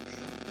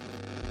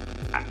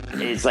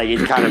 it's like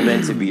it's kind of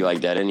meant to be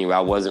like that anyway. I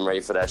wasn't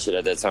ready for that shit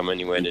at that time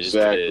anyway. And it just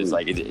is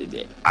like,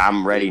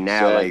 I'm ready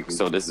now. Like,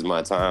 so this is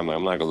my time. Like,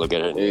 I'm not going to look at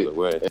it any other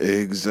way.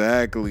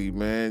 Exactly,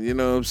 man. You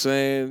know what I'm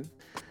saying?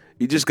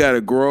 You just gotta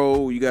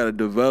grow, you gotta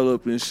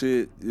develop and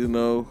shit, you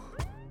know.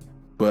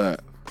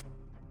 But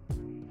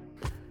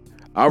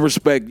I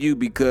respect you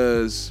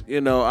because, you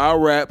know, I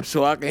rap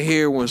so I can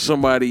hear when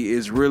somebody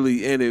is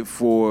really in it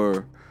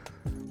for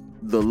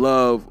the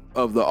love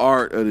of the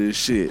art of this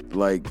shit.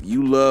 Like,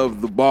 you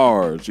love the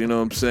bars, you know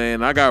what I'm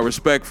saying? I got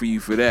respect for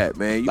you for that,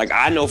 man. Like,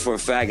 I know for a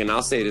fact, and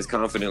I'll say this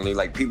confidently,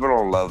 like, people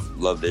don't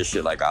love this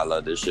shit like I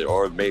love this shit,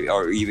 or maybe,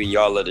 or even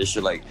y'all love this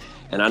shit like.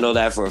 And I know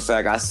that for a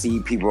fact. I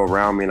see people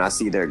around me and I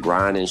see their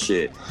grind and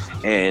shit.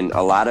 And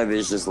a lot of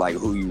it's just like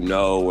who you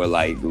know, or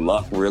like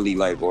luck really,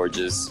 like, or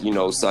just, you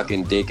know,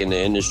 sucking dick in the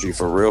industry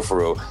for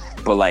real.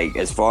 But like,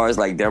 as far as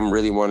like them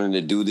really wanting to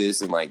do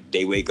this and like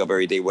they wake up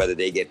every day, whether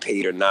they get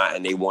paid or not,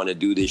 and they want to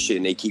do this shit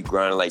and they keep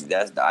grinding, like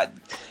there's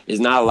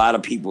not a lot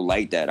of people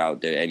like that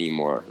out there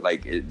anymore.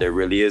 Like there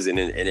really isn't.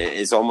 And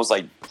it's almost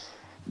like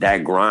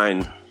that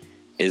grind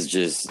is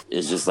just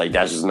like,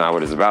 that's just not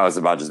what it's about. It's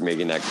about just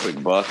making that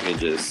quick buck and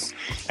just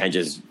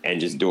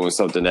doing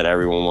something that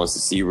everyone wants to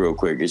see real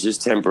quick. It's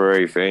just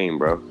temporary fame,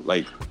 bro.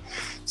 Like,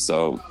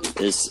 so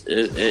it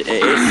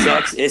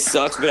sucks. It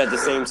sucks, but at the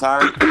same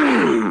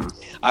time,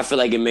 I feel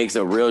like it makes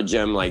a real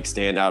gem like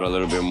stand out a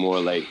little bit more.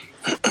 Like,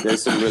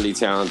 there's some really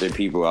talented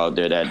people out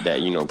there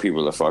that you know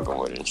people are fucking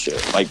with and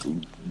shit. Like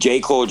J.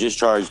 Cole just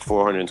charged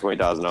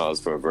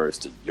 $420,000 for a verse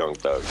to Young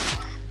Thug.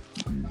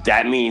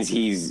 That means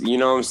he's, you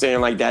know what I'm saying?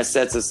 Like, that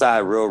sets aside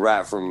real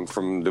rap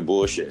from the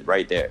bullshit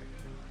right there.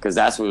 Because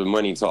that's where the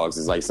money talks.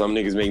 It's like some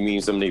niggas make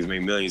millions, some niggas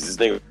make millions. This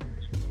nigga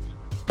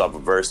off a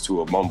verse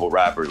to a mumble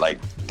rapper. Like,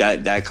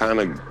 that kind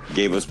of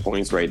gave us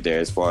points right there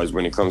as far as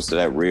when it comes to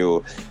that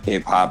real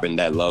hip-hop and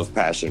that love,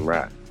 passion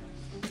rap.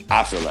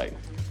 I feel like.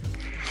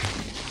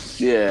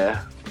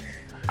 Yeah.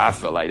 I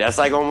feel like that's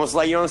like almost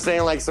like, you know what I'm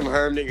saying? Like some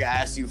herb nigga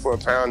asks you for a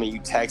pound and you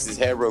text his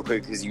head real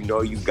quick because you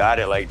know you got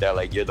it like that.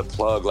 Like, you're the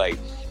plug, like,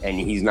 and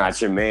he's not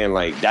your man.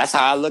 Like, that's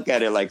how I look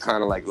at it. Like,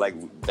 kind of like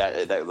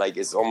that. Like,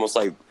 it's almost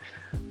like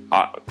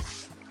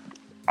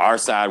our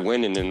side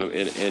winning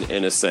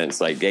in a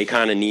sense. Like, they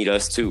kind of need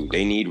us too.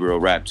 They need real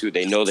rap too.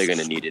 They know they're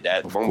gonna need it.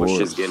 That almost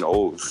shit's getting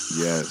old.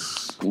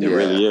 Yes, it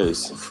really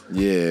is.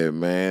 Yeah,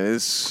 man.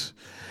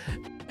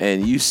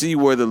 And you see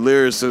where the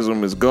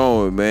lyricism is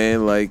going,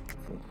 man. Like,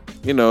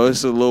 you know,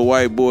 it's a little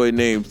white boy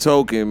named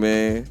Token,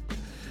 man.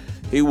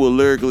 He will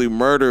lyrically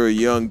murder a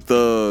Young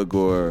Thug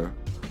or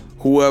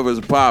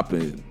whoever's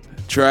popping.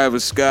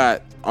 Travis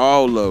Scott,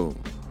 all of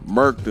them.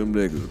 Murk them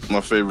niggas.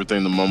 My favorite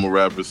thing the mumble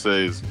rapper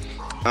says,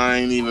 I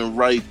ain't even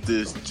write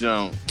this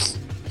jump.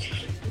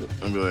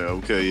 I'm like,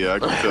 okay, yeah, I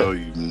can tell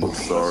you,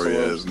 sorry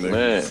ass nigga.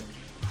 Man,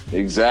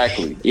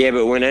 exactly. Yeah,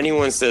 but when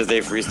anyone says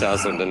they freestyle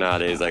something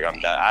nowadays, like,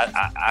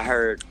 I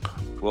heard,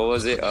 what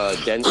was it?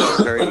 Denzel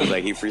Curry was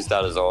like, he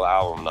freestyled his whole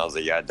album, and I was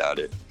like, yeah, I doubt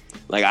it.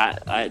 Like,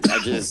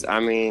 I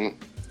mean,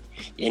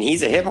 and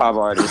he's a hip hop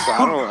artist, so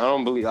I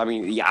don't believe. I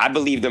mean, yeah, I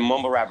believe the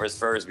mumble rappers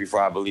first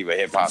before I believe a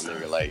hip hop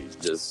nigga.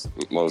 Like, just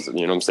most, you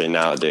know what I'm saying,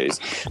 nowadays.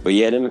 But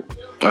yeah,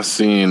 I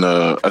seen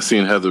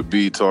Heather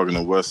B talking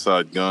to West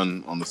Side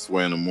Gun on the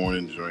Sway in the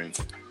Morning joint,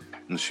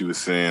 and she was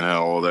saying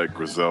how all that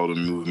Griselda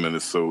movement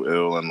is so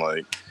ill, and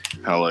like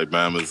how like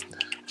Bama's.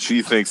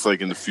 She thinks like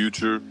in the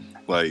future,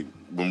 like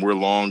when we're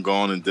long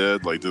gone and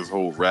dead, like this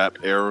whole rap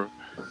era.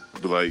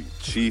 But like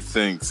she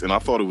thinks, and I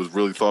thought it was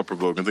really thought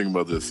provoking. Think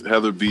about this.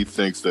 Heather B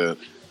thinks that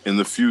in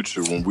the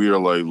future, when we are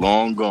like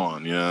long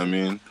gone, you know what I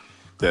mean,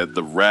 that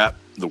the rap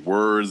the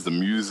words, the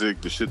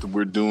music, the shit that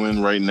we're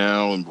doing right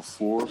now and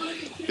before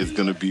is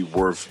gonna be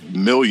worth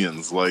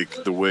millions,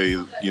 like the way,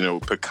 you know,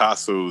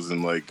 Picasso's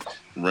and like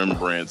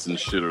Rembrandts and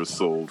shit are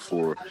sold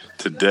for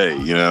today.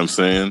 You know what I'm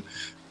saying?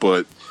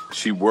 But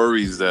she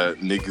worries that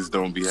niggas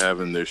don't be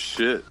having their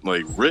shit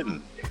like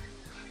written.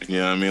 You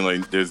know what I mean?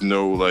 Like there's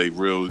no like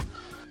real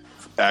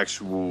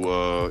actual you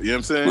know what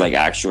I'm saying? Like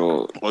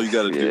actual all you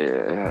gotta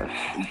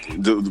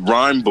do the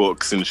rhyme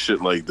books and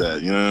shit like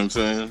that, you know what I'm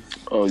saying?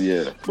 Oh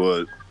yeah.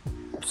 But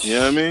you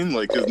know what I mean?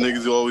 Like, cause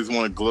niggas always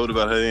want to gloat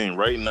about how they ain't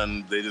writing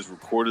nothing. They just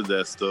recorded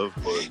that stuff.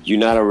 But you're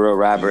not a real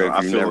rapper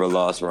if you never like,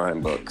 lost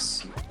rhyme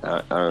books.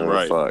 I don't know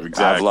right, fuck.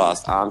 Exactly.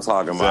 I'm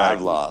talking about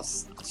I've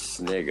lost.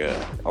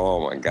 Nigga.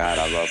 Oh my God,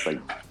 I lost like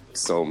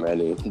so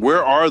many.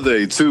 Where are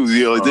they too?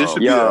 Yo, like, there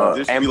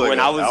should and be like when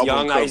I was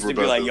young, I used to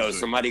be like, yo,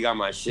 somebody got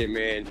my shit,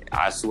 man.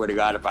 I swear to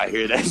God, if I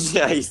hear that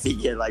shit, I used to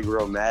get like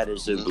real mad and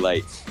shit. But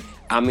like,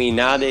 I mean,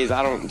 nowadays,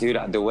 I don't, dude,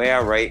 the way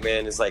I write,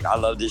 man, it's like, I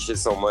love this shit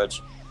so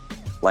much.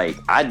 Like,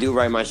 I do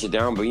write my shit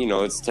down, but you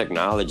know, it's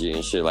technology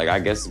and shit. Like, I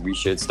guess we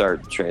should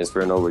start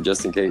transferring over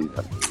just in case.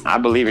 I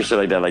believe in shit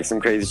like that. Like, some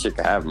crazy shit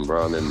could happen,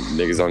 bro. And then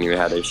niggas don't even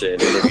have their shit.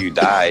 And then if you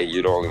die,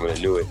 you're the only one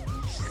to do it.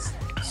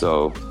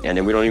 So, and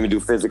then we don't even do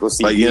physical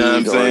CDs. Like, you know what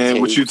I'm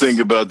saying? What you think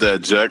about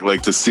that, Jack?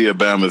 Like, to see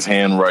Obama's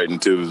handwriting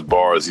to his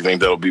bars, you think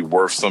that'll be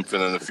worth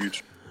something in the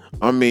future?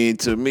 I mean,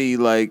 to me,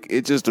 like,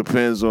 it just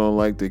depends on,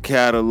 like, the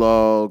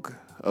catalog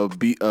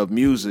of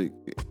music.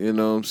 You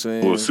know what I'm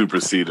saying? Will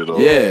supersede it all.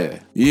 Yeah.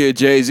 You hear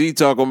Jay-Z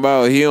talking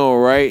about he don't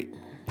write.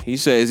 He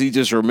says he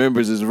just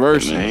remembers his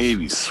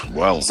verses.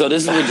 Well, so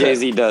this is what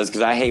Jay-Z does,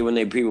 because I hate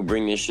when people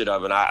bring this shit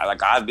up, and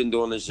I've been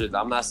doing this shit.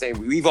 I'm not saying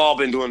we've all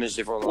been doing this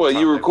shit for a long time. Well,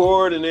 you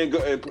record and then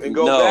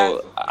go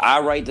no, back? I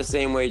write the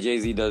same way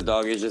Jay-Z does,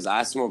 dog. It's just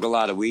I smoke a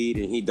lot of weed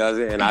and he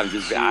doesn't, and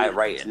I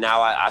write.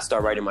 Now I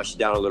start writing my shit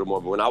down a little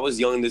more. But when I was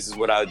young, this is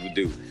what I would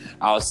do.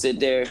 I would sit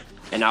there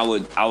and I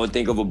would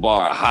think of a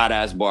bar, a hot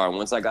ass bar. And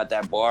once I got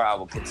that bar, I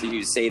would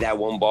continue to say that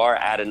one bar,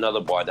 add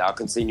another bar. Then I'll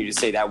continue to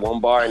say that one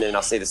bar, and then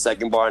I'll say the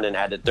second bar, and then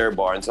add the third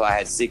bar until I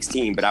had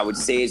 16. But I would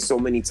say it so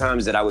many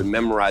times that I would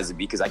memorize it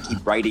because I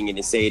keep writing it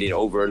and saying it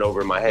over and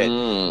over in my head.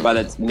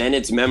 Then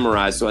it's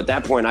memorized. So at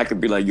that point, I could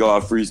be like, yo,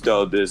 I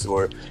freestyled this,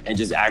 and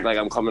just act like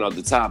I'm coming off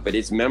the top. But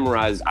it's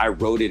memorized. I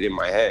wrote it in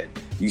my head.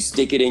 You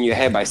stick it in your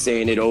head by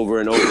saying it over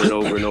and over and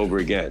over and over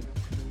again.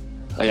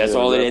 Like that's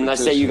all it is. And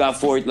let's say you got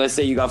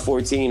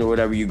 14 or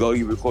whatever. You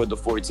record the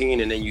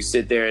 14, and then you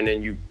sit there and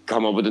then you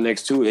come up with the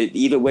next 2.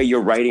 Either way, you're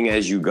writing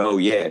as you go,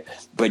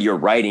 but you're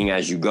writing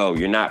as you go.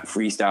 You're not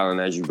freestyling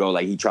as you go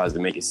like he tries to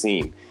make it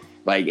seem.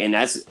 Like, and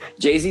that's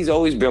Jay-Z's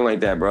always been like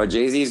that, bro.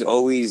 Jay-Z's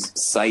always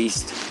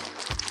sized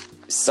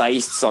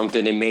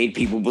something and made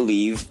people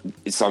believe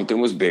something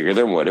was bigger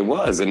than what it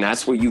was, and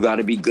that's what you got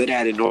to be good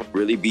at in order to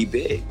really be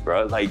big,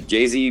 bro. Like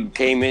Jay-Z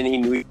came in, he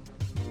knew, he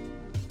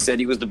said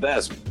he was the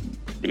best.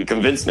 He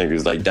convinced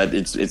niggas like that.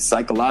 It's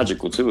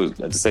psychological too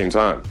at the same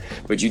time.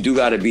 But you do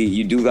gotta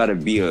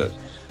be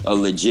a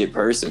legit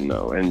person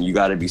though, and you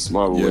gotta be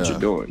smart with what you're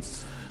doing.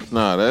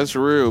 Nah, that's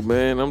real,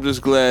 man. I'm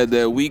just glad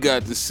that we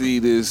got to see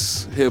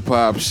this hip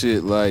hop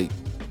shit like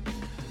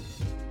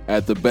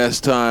at the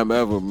best time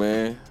ever,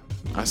 man.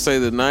 I say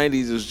the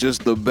 90s is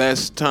just the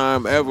best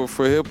time ever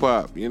for hip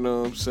hop. You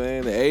know what I'm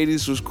saying? The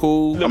 80s was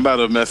cool. I'm about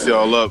to mess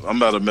y'all up.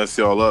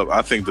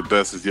 I think the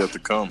best is yet to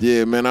come.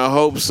 Yeah, man, I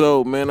hope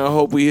so, man. I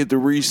hope we hit the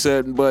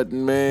reset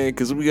button, man,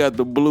 because we got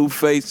the blue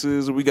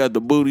faces, we got the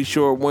booty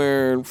short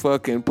wearing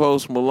fucking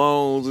Post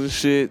Malones and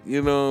shit.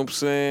 You know what I'm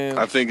saying?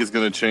 I think it's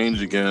going to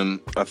change again.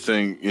 I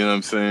think, you know what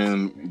I'm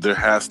saying, there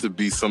has to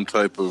be some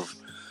type of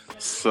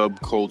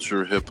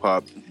subculture hip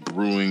hop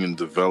brewing and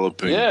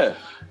developing. Yeah.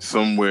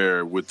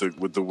 Somewhere with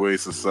the way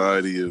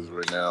society is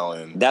right now,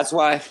 and that's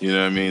why, you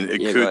know what I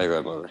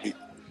mean,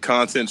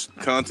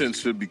 content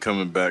should be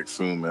coming back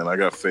soon, man. I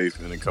got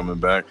faith in it coming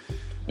back,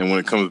 and when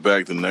it comes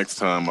back the next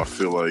time, I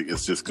feel like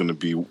it's just going to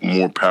be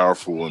more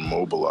powerful and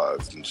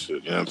mobilized and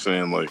shit. You know what I'm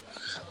saying? Like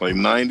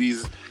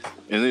 90s,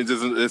 and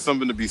there's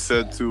something to be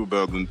said too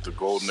about the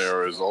golden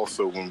era is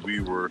also when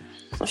we were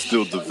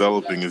still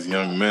developing as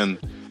young men.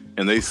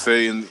 And they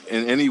say in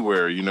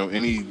anywhere, you know,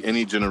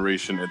 any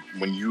generation,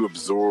 when you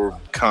absorb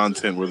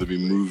content, whether it be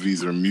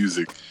movies or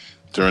music,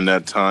 during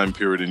that time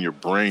period in your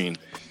brain,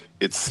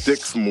 it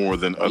sticks more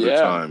than other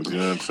times. You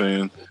know what I'm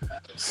saying?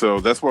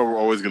 So that's why we're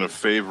always going to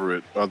favor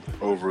it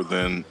over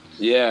than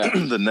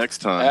the next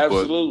time.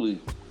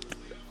 Absolutely.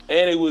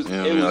 And it was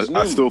new.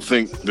 I still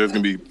think there's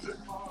going to be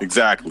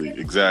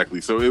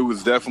exactly. So it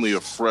was definitely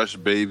a fresh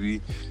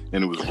baby,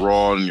 and it was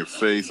raw in your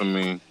face. I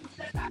mean.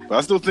 But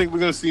I still think we're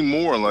gonna see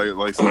more,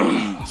 like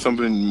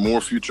something more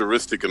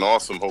futuristic and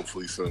awesome,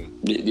 hopefully soon.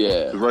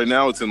 Yeah. Right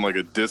now, it's in like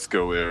a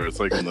disco era.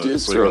 It's like in the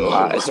it's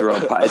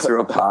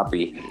real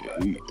poppy.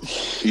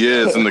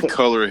 Yeah, it's in the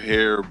color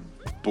hair,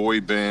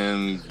 boy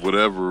band,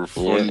 whatever,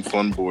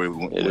 fun boy.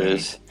 It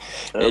is.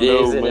 It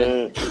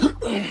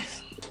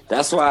is.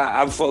 That's why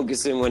I'm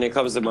focusing when it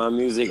comes to my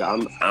music.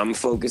 I'm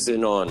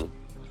focusing on.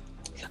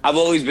 I've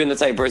always been the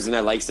type of person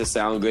that likes to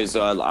sound good.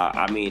 So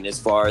I mean, as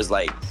far as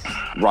like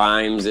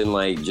rhymes and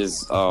like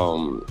just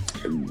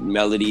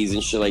melodies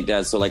and shit like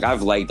that. So like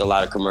I've liked a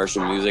lot of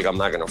commercial music. I'm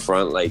not gonna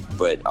front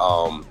but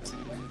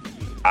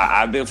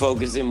I've been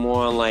focusing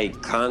more on like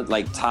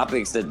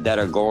topics that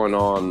are going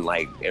on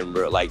like in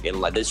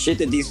the shit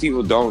that these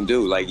people don't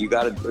do. Like you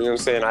gotta, you know what I'm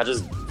saying?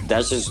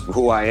 That's just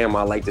who I am.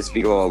 I like to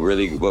speak about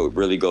what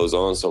really goes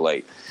on. So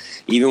like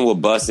even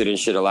with Busted and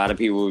shit, a lot of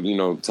people, you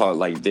know, talk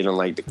like they don't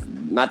like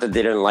not that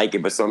they didn't like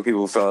it, but some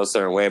people felt a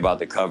certain way about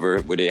the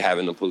cover with it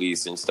having the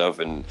police and stuff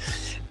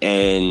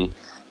and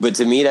but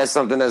to me, that's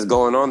something that's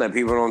going on that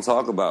people don't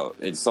talk about.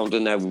 It's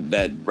something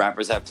that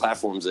rappers have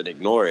platforms that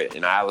ignore it.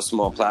 And I have a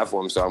small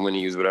platform, so I'm going to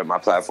use my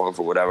platform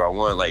for whatever I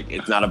want. Like,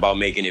 it's not about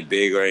making it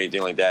big or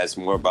anything like that. It's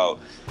more about,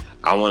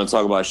 I want to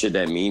talk about shit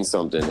that means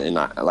something. And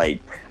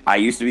I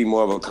used to be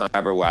more of a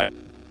rapper where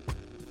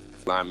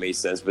line made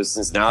sense. But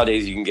since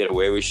nowadays you can get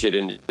away with shit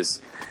and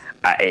just,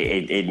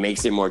 it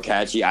makes it more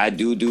catchy. I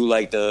do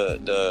like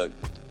the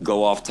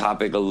go off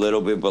topic a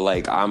little bit, but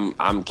like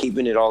I'm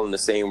keeping it all in the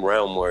same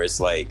realm where it's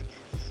like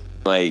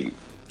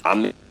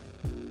I'm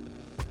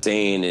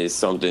saying is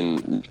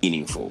something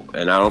meaningful,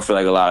 and I don't feel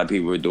like a lot of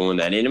people are doing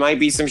that. And it might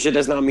be some shit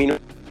that's not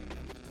meaningful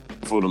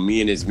to me,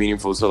 and it's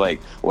meaningful to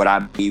like what I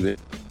believe in.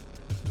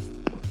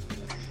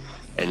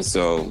 And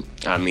so,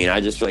 I mean, I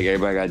just feel like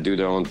everybody got to do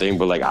their own thing.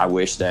 But like, I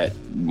wish that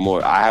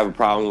more. I have a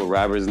problem with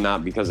rappers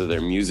not because of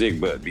their music,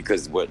 but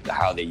because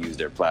how they use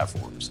their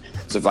platforms.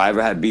 So if I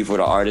ever had beef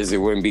with an artist, it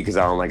wouldn't be because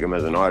I don't like him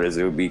as an artist.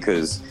 It would be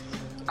because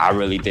I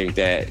really think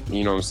that,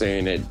 you know what I'm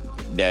saying,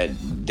 that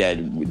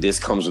this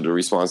comes with a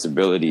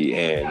responsibility,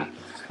 and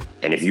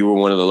if you were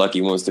one of the lucky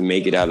ones to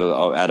make it out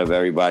of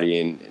everybody,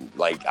 and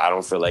like I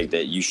don't feel like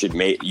that you should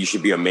be a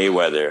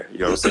Mayweather, you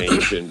know what I'm saying? You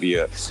shouldn't be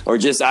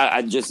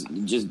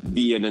just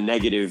be a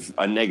negative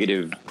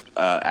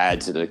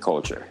add to the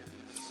culture.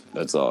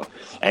 That's all.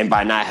 And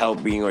by not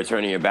helping or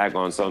turning your back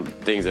on some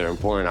things that are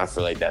important, I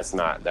feel like that's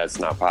not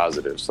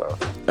positive. So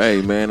hey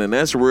man, and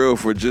that's real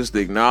for just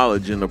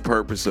acknowledging the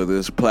purpose of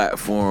this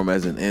platform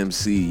as an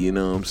MC, you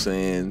know what I'm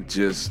saying?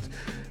 Just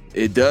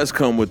it does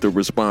come with the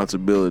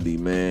responsibility,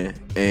 man.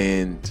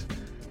 And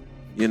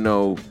you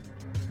know,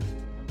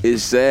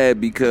 it's sad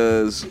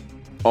because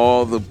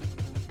all the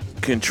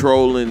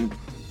controlling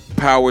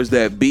powers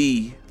that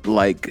be,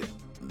 like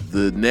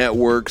the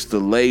networks, the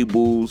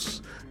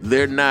labels,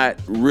 they're not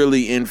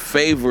really in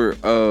favor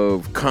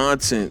of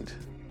content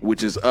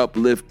which is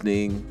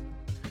uplifting,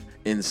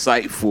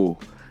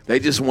 insightful. They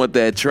just want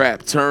that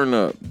trap turn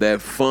up,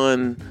 that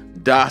fun,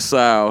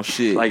 docile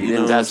shit. Like, you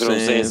know that's what I'm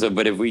saying. So,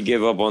 but if we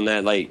give up on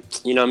that, like,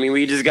 you know what I mean?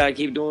 We just got to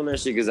keep doing that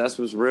shit because that's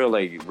what's real.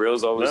 Like,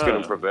 real's always going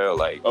to prevail.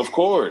 Like, of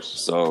course.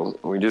 So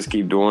we just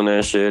keep doing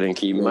that shit and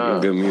keep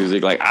making good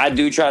music. Like, I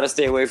do try to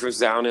stay away from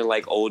sounding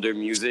like older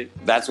music.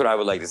 That's what I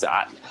would like to say.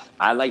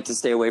 I like to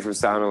stay away from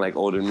sounding like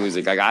older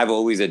music. Like, I've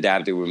always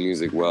adapted with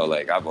music well.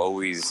 Like, I've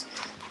always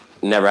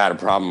never had a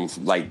problem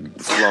like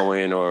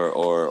flowing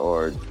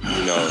or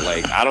you know,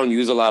 like I don't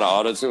use a lot of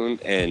autotune,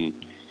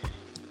 and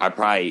I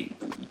probably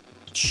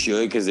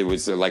should, because it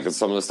was like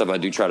some of the stuff I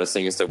do try to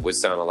sing and stuff would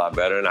sound a lot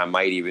better, and I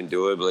might even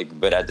do it.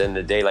 But at the end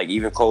of the day, like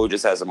even Cole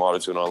just has some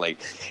autotune on.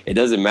 Like it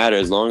doesn't matter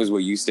as long as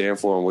what you stand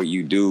for and what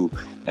you do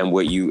and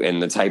what you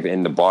and the type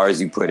and the bars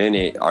you put in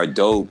it are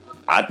dope.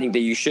 I think that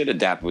you should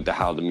adapt with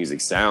how the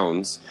music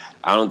sounds.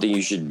 I don't think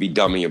you should be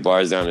dumbing your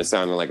bars down and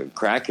sounding like a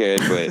crackhead,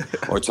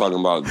 but or talking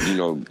about, you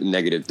know,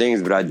 negative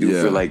things. But I do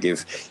feel like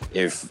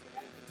if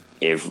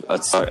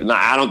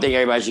I don't think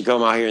everybody should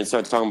come out here and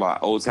start talking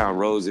about Old Town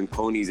Roads and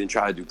ponies and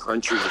try to do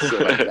country and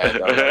shit like that.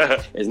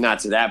 Like, it's not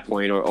to that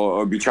point,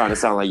 or be trying to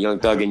sound like Young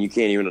Thug and you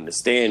can't even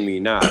understand me.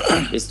 Nah,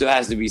 it still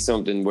has to be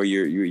something where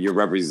you're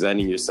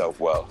representing yourself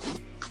well.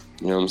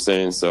 You know what I'm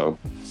saying? So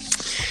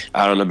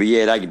I don't know, but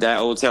yeah, like that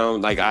Old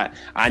Town, like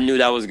I knew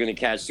that was gonna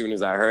catch soon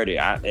as I heard it.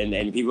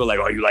 And people are like,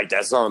 oh, you like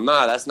that song?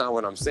 Nah, that's not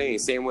what I'm saying.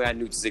 Same way I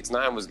knew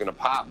 6ix9ine was gonna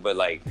pop, but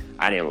like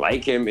I didn't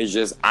like him. It's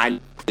just I know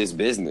this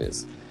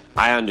business.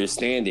 I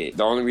understand it.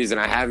 The only reason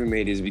I haven't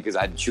made it is because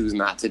I choose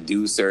not to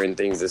do certain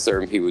things that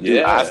certain people do.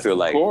 Yeah, I feel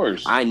like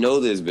I know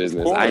this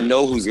business. I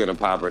know who's gonna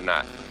pop or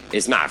not.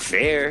 It's not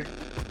fair,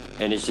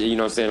 and it's, you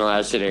know what I'm saying, a lot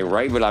of shit ain't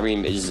right. But I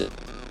mean, it's just,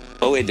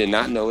 it did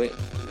not know it.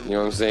 You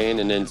know what I'm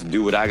saying? And then to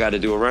do what I got to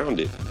do around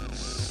it.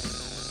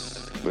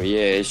 But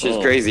yeah, it's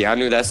just crazy. I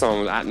knew that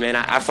song.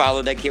 I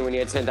followed that kid when he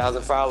had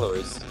 10,000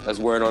 followers. That's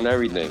word on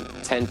everything.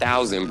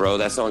 10,000, bro.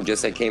 That song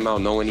just came out.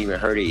 No one even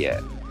heard it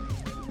yet.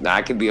 Now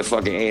I could be a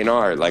fucking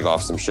A&R like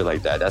off some shit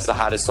like that. That's the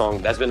hottest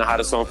song. That's been the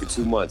hottest song for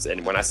 2 months.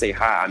 And when I say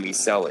hot, I mean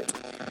selling.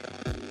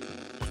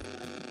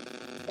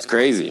 It's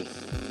crazy.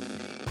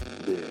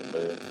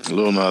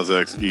 Lil Nas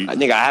X.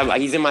 Nigga,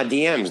 he's in my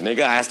DMs.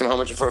 Nigga, I asked him how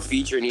much for a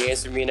feature, and he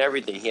answered me and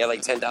everything. He had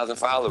like 10,000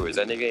 followers.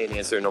 That nigga ain't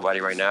answering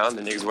nobody right now.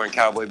 The nigga's wearing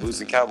cowboy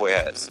boots and cowboy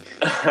hats.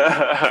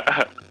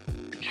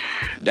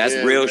 That's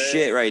real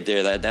shit right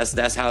there. That's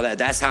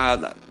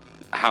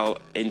how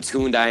in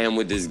tuned I am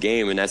with this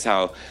game, and that's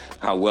how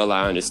how well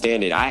I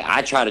understand it.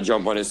 I try to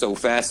jump on it so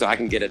fast so I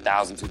can get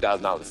 $1,000,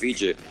 $2,000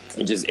 feature,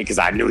 and just because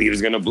I knew he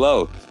was gonna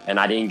blow, and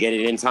I didn't get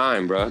it in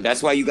time, bro.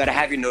 That's why you gotta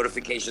have your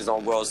notifications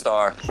on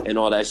WorldStar and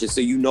all that shit,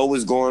 so you know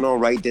what's going on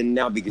right then and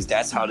now, because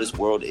that's how this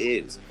world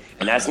is.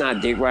 And that's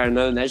not dick riding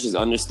nothing. That's just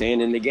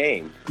understanding the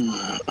game.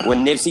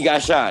 When Nipsey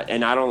got shot,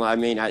 and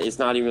it's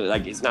not even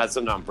like, it's not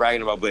something I'm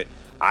bragging about, but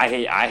I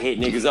hit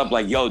niggas up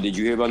like, yo, did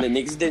you hear about that?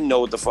 Niggas didn't know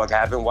what the fuck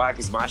happened. Why?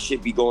 Because my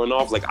shit be going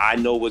off. Like, I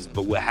know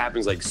what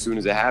happens, like, as soon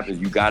as it happens.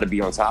 You got to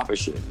be on top of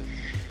shit.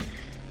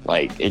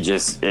 Like,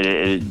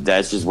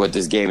 that's just what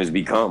this game has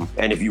become.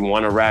 And if you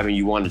want to rap and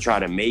you want to try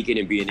to make it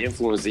and be an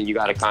influence, then you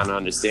got to kind of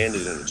understand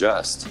it and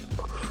adjust.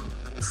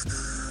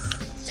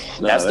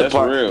 That's the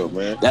part, real,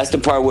 man. That's the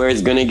part where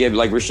it's going to get,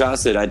 like Rashad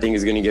said, I think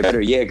it's going to get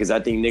better. Yeah, because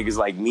I think niggas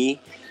like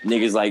me,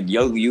 niggas like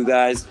you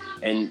guys,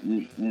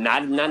 and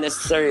not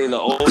necessarily the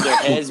older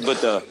heads, but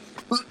the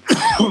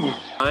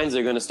minds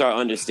are gonna start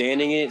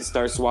understanding it,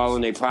 start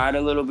swallowing their pride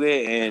a little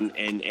bit,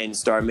 and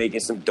start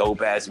making some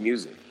dope ass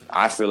music.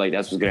 I feel like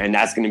that's what's gonna, and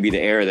that's gonna be the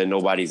era that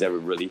nobody's ever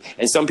really.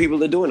 And some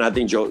people are doing it. I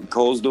think Joe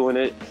Cole's doing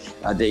it.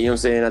 I think, you know what I'm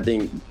saying. I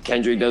think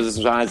Kendrick does it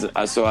sometimes.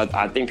 So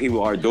I think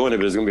people are doing it,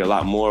 but there's gonna be a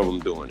lot more of them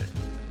doing it.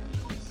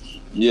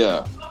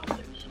 Yeah.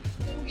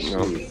 You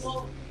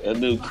know? That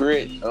new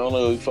Crit, I don't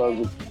know if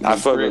I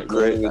fuck with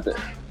Crit.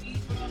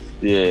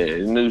 Yeah,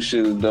 the new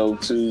shit is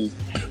dope too.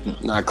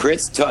 Nah,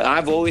 Crit's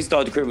I've always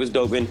thought the Crit was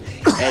dope, and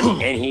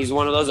he's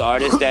one of those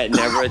artists that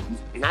never,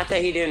 not that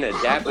he didn't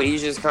adapt, but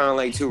he's just kind of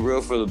like too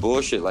real for the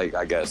bullshit, like,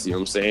 I guess, you know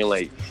what I'm saying?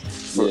 Like,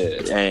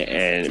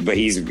 yeah. But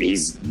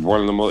he's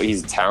one of the most,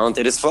 he's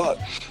talented as fuck,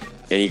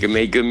 and he can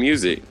make good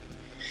music.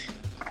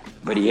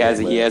 But he has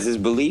his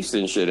beliefs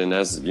and shit, and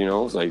that's, you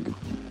know, it's like,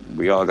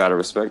 we all gotta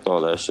respect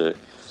all that shit.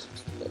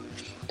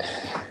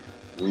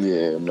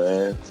 Yeah,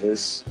 man.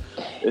 It's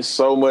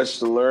so much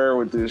to learn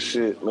with this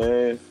shit,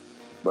 man.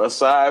 But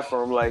aside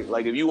from like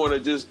if you want to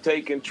just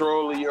take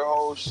control of your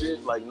whole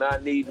shit, like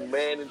not needing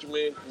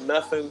management,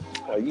 nothing,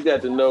 like you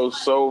got to know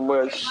so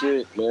much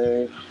shit,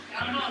 man.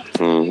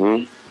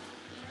 Mm-hmm.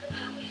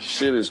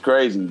 Shit is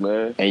crazy,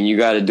 man. And you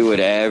got to do it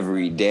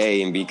every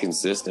day and be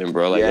consistent,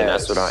 bro. Like,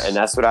 yes. and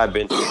that's what I've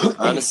been.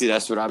 Honestly,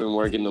 that's what I've been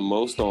working the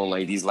most on,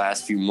 like these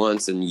last few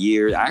months and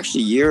years.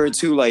 Actually, year or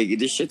two. Like,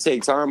 this shit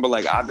take time, but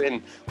like I've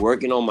been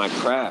working on my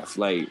craft,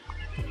 like.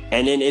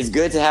 And then it's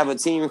good to have a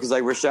team because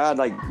like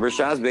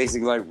Rashad's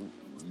basically like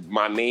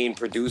my main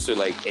producer,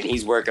 like, and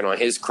he's working on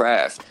his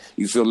craft.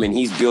 You feel me? And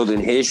he's building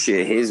his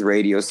shit, his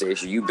radio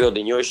station. You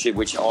building your shit,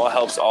 which all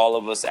helps all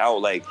of us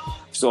out. Like,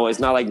 so it's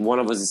not like one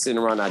of us is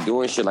sitting around not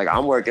doing shit. Like,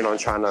 I'm working on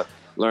trying to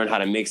learn how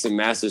to mix and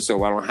master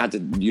so I don't have to,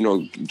 you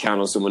know,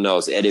 count on someone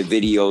else, edit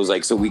videos,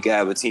 like, so we can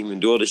have a team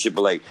and do all this shit.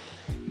 But like,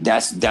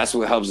 that's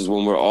what helps us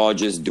when we're all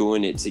just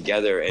doing it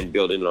together and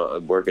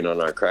working on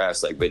our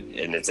crafts. Like,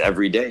 and it's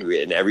every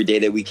day, and every day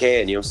that we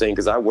can, you know what I'm saying?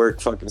 Because I work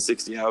fucking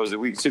 60 hours a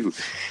week too.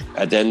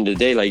 At the end of the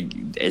day, like,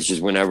 it's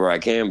just whenever I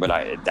can.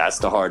 But that's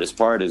the hardest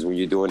part, is when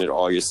you're doing it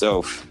all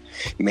yourself,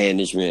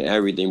 management,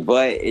 everything.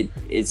 But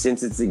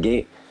since it's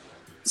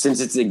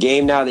a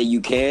game now that you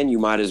can, you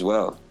might as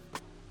well.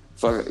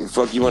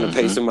 Fuck you want to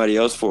pay somebody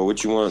else for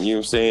what you want, you know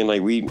what I'm saying?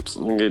 Like,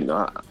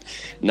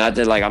 not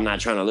that like I'm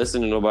not trying to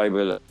listen to nobody,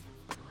 but a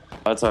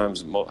lot of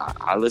times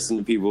I listen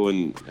to people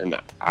and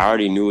I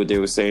already knew what they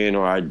were saying,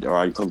 or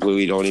I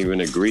completely don't even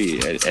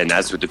agree, and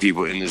that's with the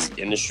people in this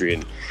industry.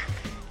 And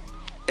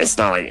it's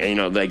not like, you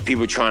know, like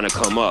people trying to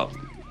come up,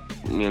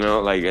 you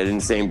know, like in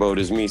the same boat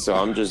as me. So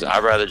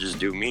I'd rather just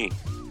do me.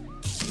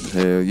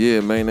 Hell yeah,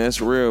 man, that's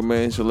real,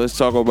 man. So let's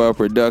talk about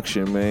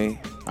production, man.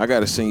 I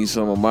gotta send you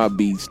some of my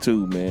beats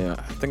too, man.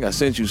 I think I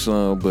sent you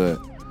some, but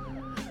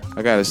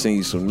I gotta send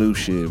you some new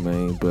shit,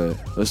 man. But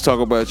let's talk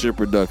about your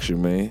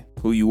production, man.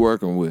 Who you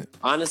working with?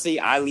 Honestly,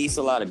 I lease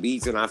a lot of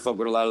beats and I fuck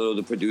with a lot of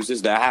the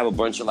producers that I have a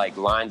bunch of like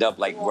lined up,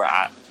 like where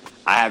I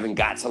haven't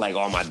got to like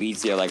all my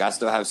beats yet. Like, I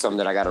still have some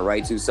that I gotta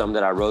write to, some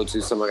that I wrote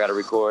to, some I gotta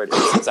record.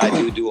 And since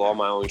I do all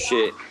my own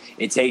shit,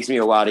 it takes me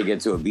a while to get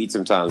to a beat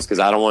sometimes, because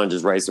I don't want to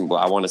just write some.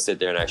 I want to sit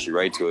there and actually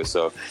write to it.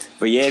 So,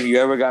 but yeah, if you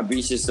ever got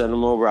beats, just send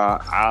them over.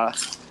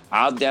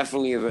 I'll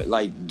definitely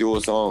like do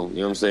a song. You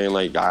know what I'm saying?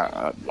 Like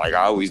I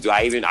always do.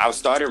 I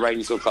started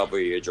writing to a couple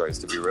of your joints,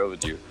 to be real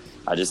with you.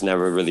 I just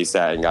never really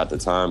sat and got the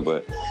time,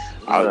 but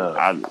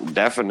I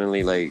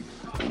definitely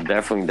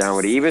definitely down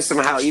with it. Even some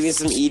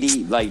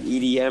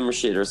EDM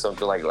shit or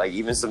something, like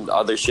even some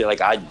other shit.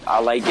 Like I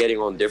like getting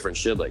on different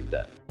shit like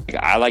that.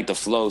 Like, I like the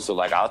flow, so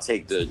like I'll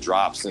take the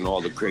drops and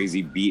all the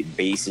crazy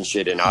bass and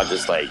shit, and I'll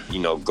just like, you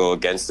know, go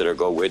against it or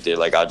go with it.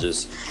 Like I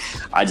just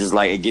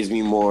like, it gives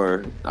me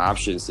more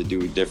options to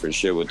do different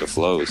shit with the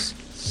flows.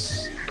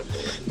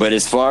 But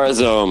as far as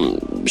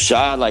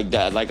Shad, like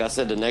that, like I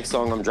said, the next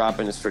song I'm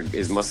dropping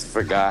is Must Have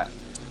Forgot.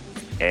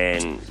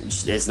 And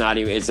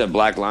it's a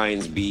Black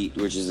Lions beat,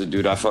 which is a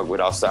dude I fuck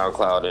with off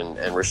SoundCloud,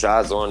 and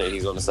Rashad's on it.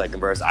 He's on the second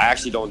verse. I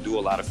actually don't do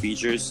a lot of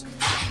features,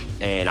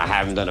 and I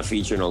haven't done a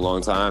feature in a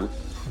long time.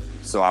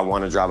 So I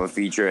want to drop a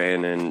feature,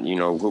 and then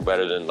who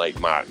better than like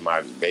my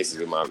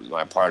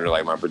partner,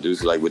 like my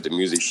producer, like with the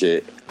music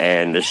shit,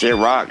 and the shit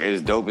rock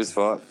is dope as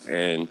fuck,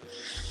 and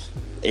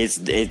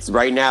it's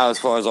right now as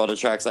far as all the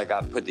tracks I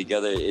got put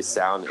together, it's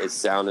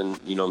sounding,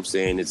 you know what I'm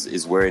saying,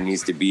 it's where it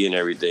needs to be and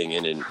everything,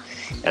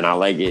 and I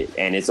like it,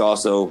 and it's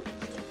also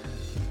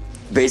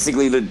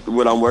basically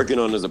what I'm working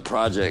on is a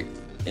project.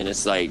 And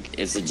it's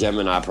a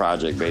Gemini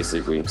project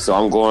basically. So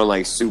I'm going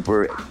like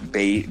super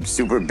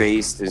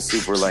based and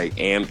super like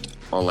amped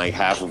on like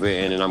half of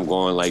it, and then I'm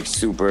going like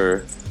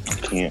super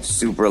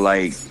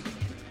like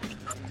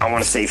I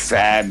want to say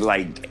fab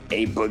like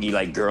A Boogie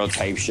like girl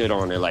type shit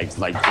on it, like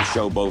to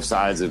show both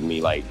sides of me.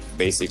 Like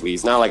basically,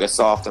 it's not like a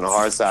soft and a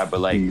hard side,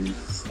 but like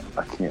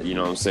I can't. You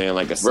know what I'm saying?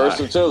 Like a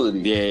versatility.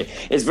 Yeah,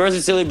 it's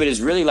versatility, but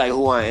it's really like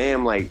who I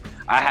am. Like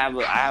I have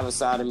a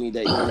side of me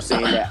that, you know what I'm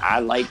saying, that I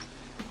like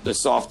the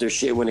softer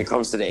shit when it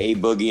comes to the A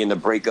Boogie and the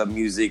breakup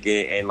music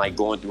and like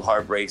going through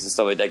heartbreaks and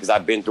stuff like that. Because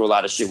I've been through a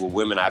lot of shit with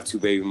women. I have 2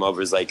 baby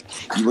mothers. Like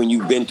when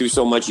you've been through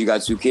so much, you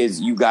got 2 kids,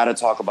 you got to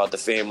talk about the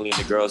family and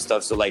the girl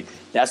stuff. So like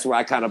that's where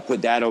I kind of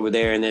put that over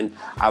there. And then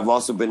I've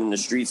also been in the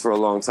streets for a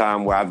long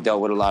time where I've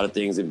dealt with a lot of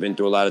things and been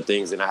through a lot of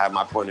things, and I have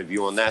my point of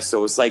view on that.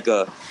 So it's like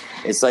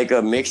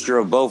a mixture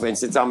of both. And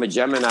since I'm a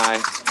Gemini,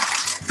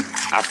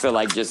 I feel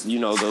like just,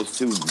 those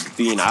two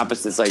being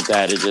opposites like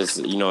that, it just,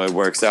 it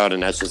works out.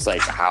 And that's just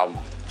like how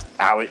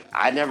I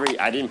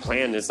didn't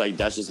plan this. Like,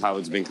 that's just how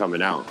it's been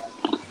coming out.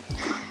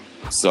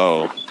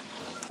 So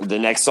the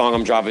next song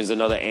I'm dropping is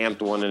another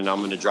amped one, and I'm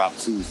going to drop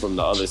 2 from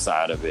the other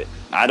side of it.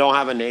 I don't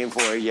have a name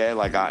for it yet.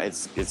 Like,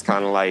 it's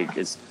kind of like,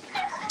 it's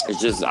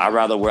just, I'd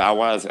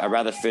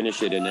rather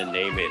finish it and then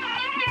name it,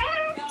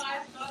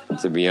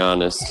 to be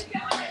honest.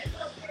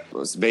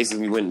 It's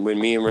basically when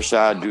me and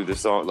Rashad do the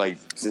song, like,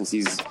 since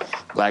he's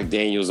Black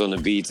Daniels on the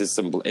beats,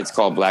 it's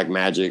called Black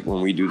Magic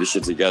when we do the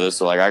shit together.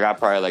 So like I got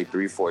probably like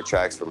 3-4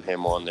 tracks from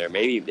him on there.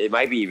 Maybe it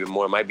might be even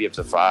more. It might be up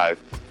to 5,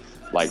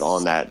 like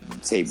on that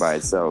tape by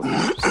itself.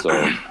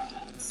 So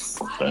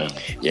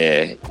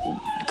yeah,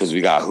 because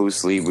we got Who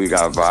Sleep, we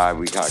got Vibe,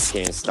 we got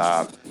Can't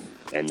Stop,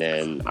 and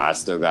then I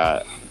still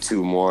got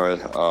 2 more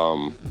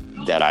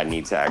that I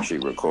need to actually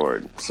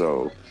record.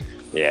 So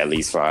yeah, at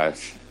least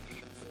 5.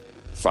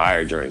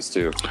 Fire joints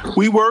too.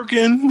 We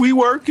working.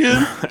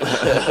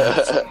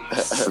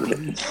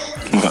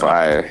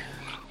 Fire.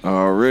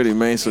 Already,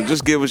 man. So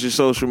just give us your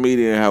social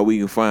media and how we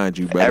can find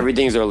you, brother.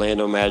 Everything's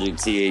Orlando Magic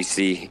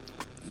THC.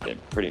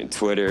 Pretty on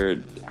Twitter,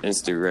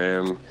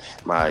 Instagram.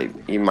 My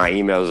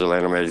email is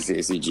Orlando Magic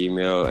THC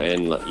Gmail,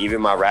 and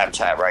even my rap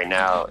chat right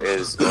now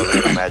is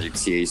Orlando Magic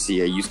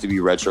THC. It used to be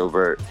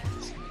Retrovert.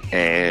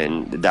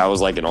 And that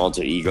was like an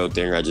alter ego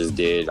thing I just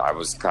did. I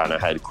was kind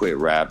of had quit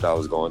rap. I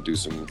was going through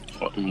some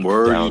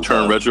word. You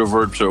turned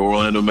Retrovert to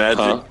Orlando Magic.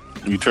 Huh?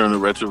 You turned the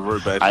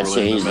Retrovert back to I Orlando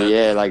changed Magic. it.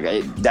 Yeah,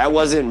 like that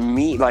wasn't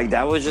me. Like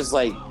that was just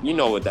like, you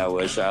know what that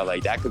was, Shy.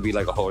 Like that could be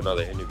like a whole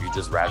nother interview.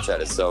 Just rap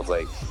chat itself.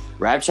 Like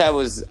rap chat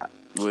was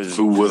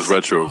who was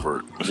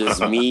Retrovert?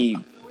 Just me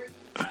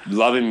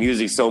loving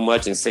music so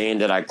much and saying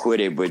that I quit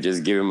it, but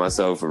just giving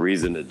myself a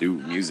reason to do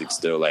music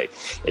still. Like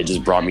it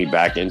just brought me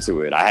back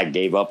into it. I had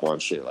gave up on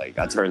shit. Like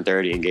I turned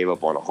 30 and gave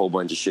up on a whole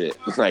bunch of shit.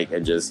 Like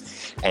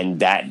and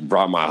that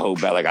brought my hope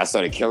back. Like I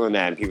started killing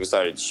that and people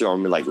started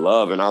showing me like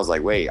love, and I was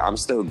like, wait, I'm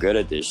still good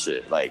at this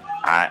shit. Like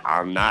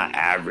I'm not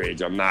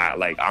average. I'm not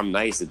like, I'm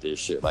nice at this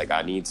shit. Like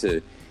I need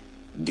to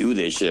do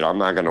this shit. I'm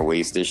not gonna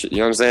waste this shit. You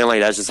know what I'm saying? Like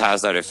that's just how I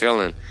started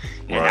feeling.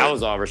 And that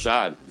was all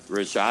Rashad.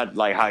 Rashad,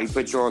 like how he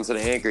put you onto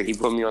the anchor, he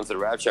put me onto the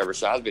rap chat.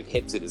 Rashad's been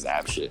hip to this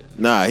app shit.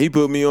 Nah, he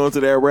put me onto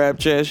that rap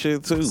chat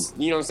shit too.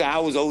 You know what I'm saying? I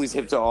was always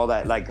hip to all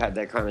that, like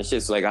that kind of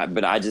shit. So like,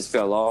 but I just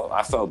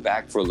I fell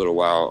back for a little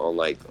while on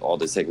like all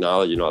the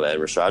technology and all that.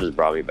 And Rashad just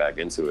brought me back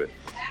into it.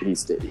 He's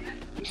steady.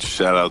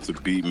 Shout out to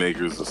Beat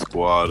Makers, the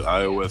squad,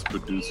 iOS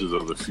producers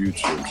of the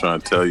future. I'm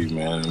trying to tell you,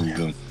 man. We've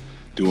been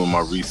doing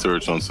my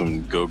research on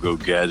some go-go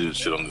gadget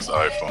shit on this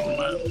iPhone,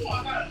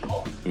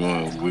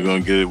 man. We're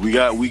gonna get it.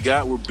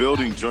 We're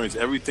building joints.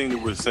 Everything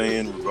that we're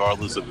saying,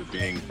 regardless of it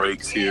being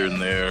breaks here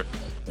and there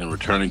and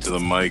returning to the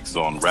mics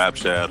on Rap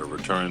Chat or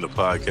returning to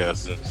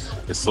podcasting,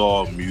 it's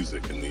all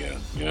music in the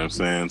end. You know what I'm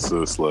saying?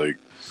 So it's like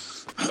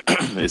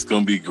it's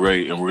gonna be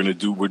great, and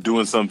we're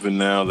doing something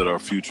now that our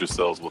future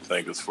selves will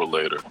thank us for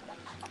later.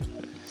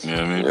 You know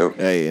what I mean? Yep.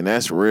 Hey, and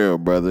that's real,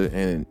 brother.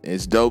 And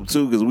it's dope,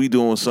 too, because we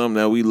doing something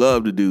that we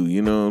love to do.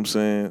 You know what I'm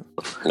saying?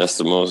 That's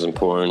the most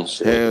important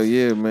shit. Hell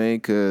yeah, man,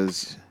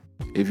 because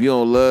if you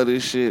don't love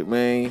this shit,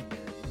 man,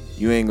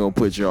 you ain't going to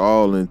put your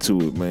all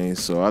into it, man.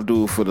 So I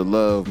do it for the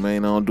love,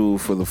 man. I don't do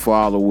it for the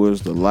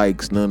followers, the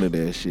likes, none of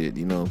that shit.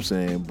 You know what I'm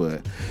saying?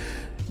 But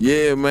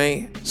yeah,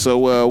 man. So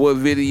what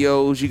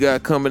videos you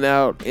got coming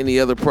out? Any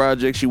other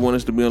projects you want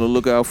us to be on the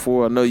lookout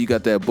for? I know you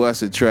got that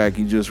Busted track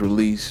you just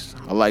released.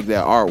 I like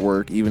that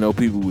artwork, even though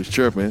people was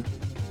tripping.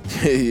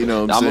 You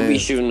know what I'm saying? Gonna be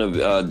shooting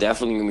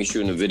definitely gonna be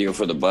shooting a video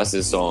for the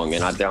Busted song,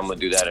 and I think I'm gonna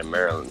do that in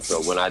Maryland.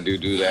 So when I do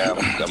that,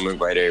 I'm gonna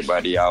invite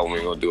everybody out, and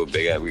we're gonna do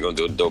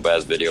a dope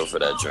ass video for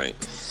that joint.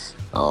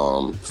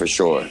 For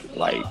sure.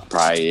 Like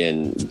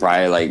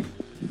probably like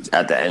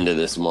at the end of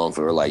this month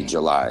or like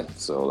July.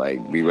 So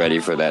like be ready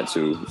for that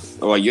too.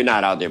 Well, you're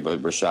not out there,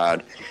 but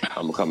Rashad,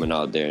 I'm coming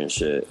out there and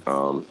shit.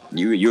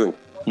 You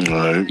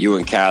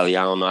in Cali.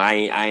 I don't know. I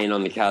ain't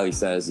on the Cali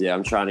sets yet.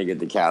 I'm trying to get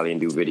to Cali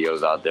and do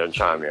videos out there. I'm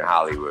trying to be in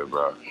Hollywood,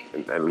 bro.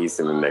 At least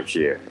in the next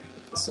year.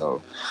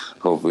 So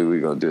hopefully we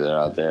gonna do that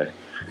out there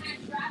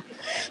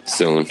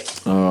soon.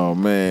 Oh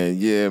man,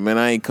 yeah, man.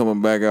 I ain't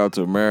coming back out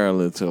to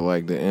Maryland till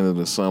like the end of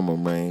the summer,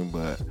 man.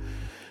 But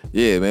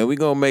yeah, man, we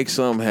gonna make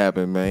something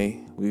happen,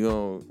 man.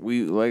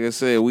 We like I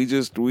said, we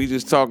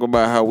just talk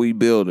about how we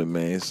building,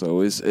 man.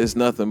 So it's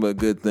nothing but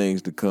good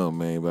things to come,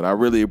 man. But I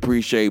really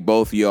appreciate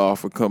both of y'all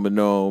for coming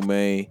on,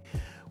 man.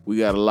 We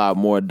got a lot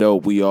more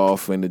dope we all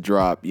finna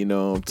drop, you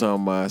know what I'm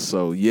talking about?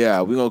 So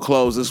yeah, we gonna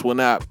close this one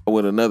out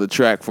with another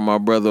track from my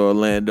brother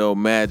Orlando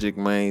Magic,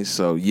 man.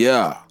 So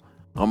yeah,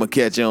 I'm gonna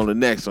catch you on the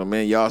next one,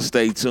 man. Y'all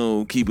stay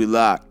tuned, keep it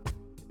locked.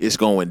 It's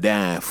going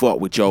down. Fuck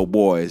with your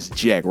boys,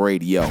 Jack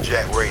Radio.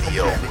 Jack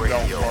Radio.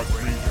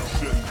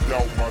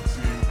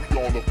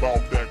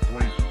 About that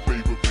green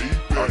favor, baby.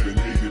 I done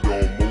hated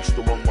all most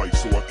of my life,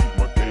 so I keep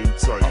my game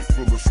tight. I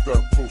feel a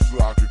step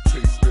closer, I can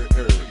taste the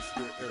air.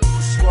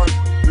 It's like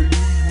they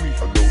need me.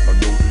 I know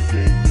the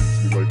game needs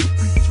me like a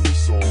beat to a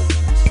song.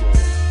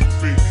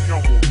 Baby,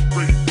 I'm on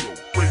radio.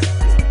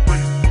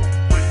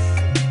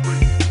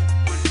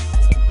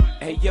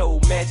 Hey yo,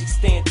 Magic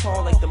stand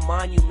tall like the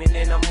monument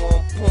and I'm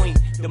on point.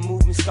 The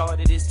movement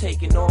started, is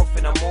taking off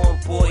and I'm on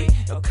boy.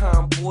 A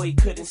convoy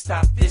couldn't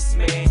stop this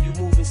man. You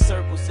move in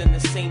circles in the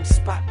same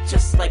spot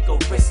just like a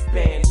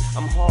wristband.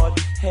 I'm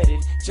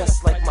hard-headed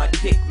just like my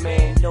dick,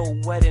 man. No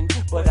wedding,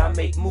 but I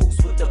make moves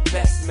with the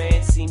best,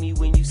 man. See me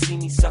when you see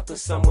me, sucker,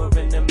 somewhere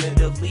in the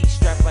Middle East.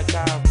 Strapped like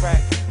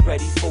Iraq,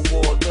 ready for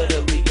war,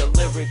 literally or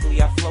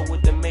lyrically. I flow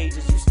with the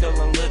majors, you still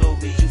in Little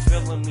League. You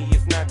feeling me?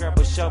 If not, grab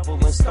a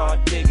shovel and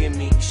start digging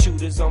me.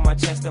 Shooters on my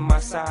chest and my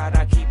side,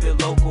 I keep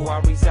it local. I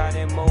reside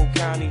in Mo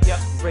County,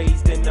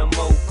 raised in the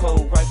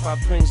Moco, right by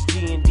Prince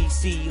G and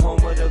DC,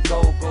 home of the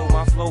go-go.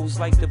 My flows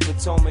like the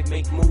Potomac,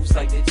 make moves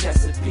like the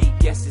Chesapeake.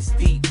 Yes, it's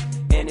deep,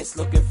 and it's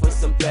looking for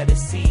some better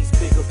seas.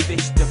 Bigger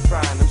fish to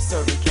fry, and I'm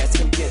serving cats,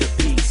 come get a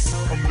piece.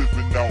 I'm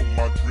living out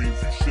my dreams,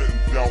 you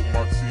shouldn't doubt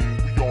my team.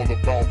 We all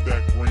about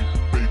that green,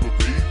 baby,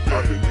 baby.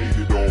 I done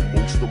hated all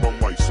most of my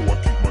life, so I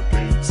keep my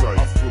game tight.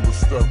 I feel a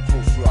step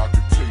closer, I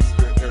can taste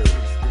the air.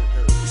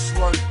 It's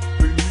like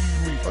they need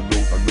me. I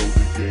know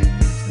the game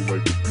needs me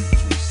like a beat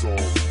to a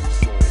song.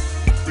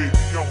 Baby,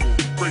 I'm on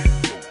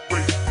radio.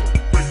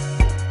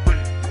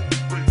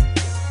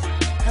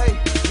 Hey,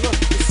 look,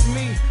 it's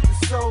me, the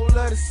soul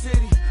of the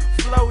city.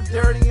 Flow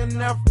dirty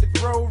enough to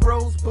grow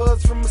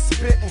rosebuds from a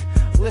spittin'.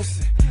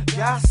 Listen,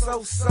 y'all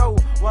so,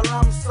 while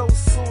I'm so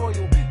soiled.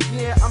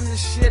 Yeah, I'm the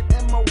shit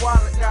and my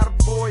wallet got a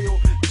boil.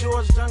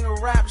 George Younger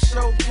rap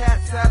show,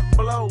 cats at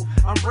blow.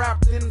 I'm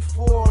wrapped in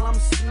foil, I'm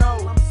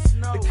snow.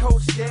 The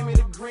coach gave me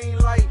the green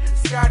light.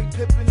 Scottie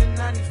Pippen in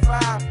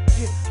 95.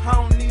 Yeah, I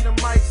don't need a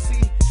mic,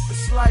 see.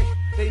 It's like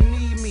they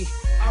need me.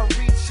 I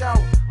reach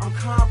out, I'm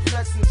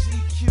complex and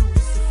GQ.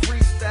 It's a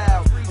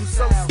freestyle. I'm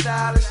so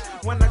stylish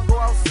when I go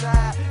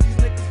outside. These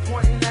niggas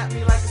pointing at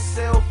me like a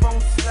cell phone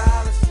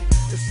stylist.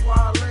 It's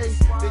Wale,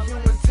 the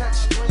human touch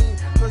screen,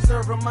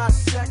 preserving my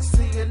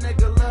sexy. A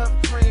nigga love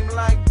cream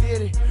like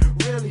Diddy.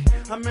 Really,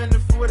 I'm in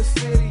it for the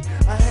city.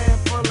 A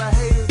handful of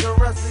haters, the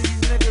rest of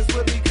these niggas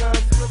with me.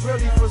 Cause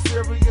really for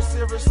serious,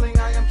 seriously,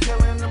 I am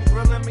killing them.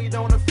 Grilling me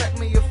don't affect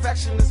me.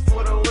 Affection is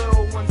for the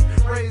little ones.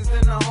 Raised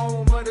in the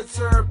home of the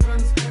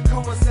turbans.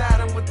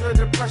 Coinciding with the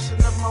depression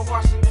of my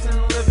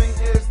Washington living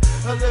is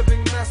a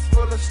living mess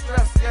full of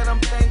stress. Yet I'm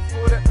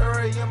thankful the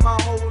area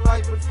my whole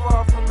life is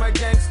far from a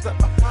gangster.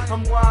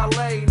 I'm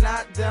Wale,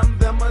 not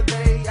them a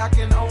they. I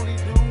can only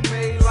do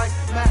me like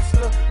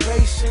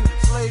masturbation.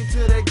 Slave to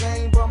the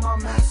game, but my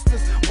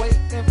master's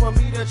waiting for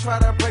me to try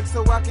to break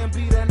so I can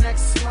be the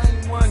next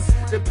slain one.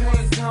 The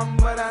pain come,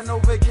 but I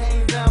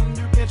overcame them.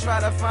 You can try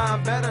to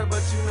find better,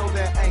 but you know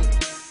there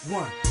ain't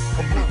one.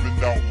 I'm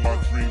living out my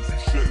dreams, you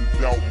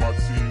shouldn't doubt my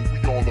team. We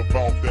all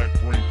about that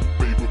green,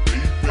 baby,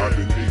 baby. I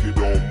done hated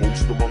all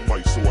most of my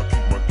life, so I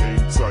keep my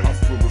game tight. I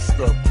feel a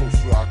step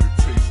closer, I can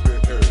taste the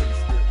air.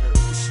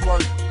 It's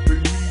like they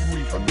need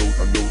me. I know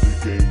the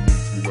game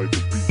needs me like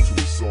a beat to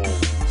a song.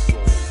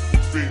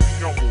 Baby,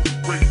 I'm on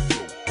radio.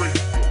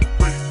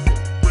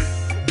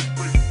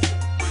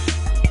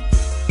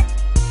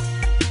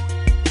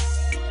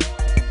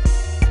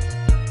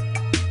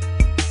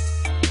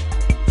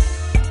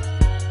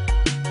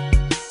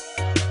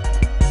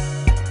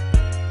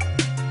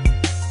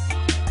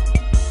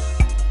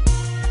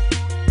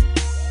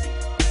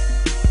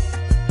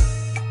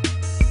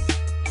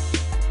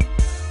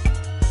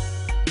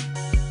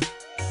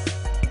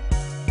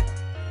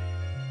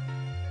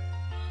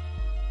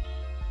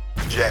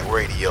 Jack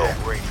Radio.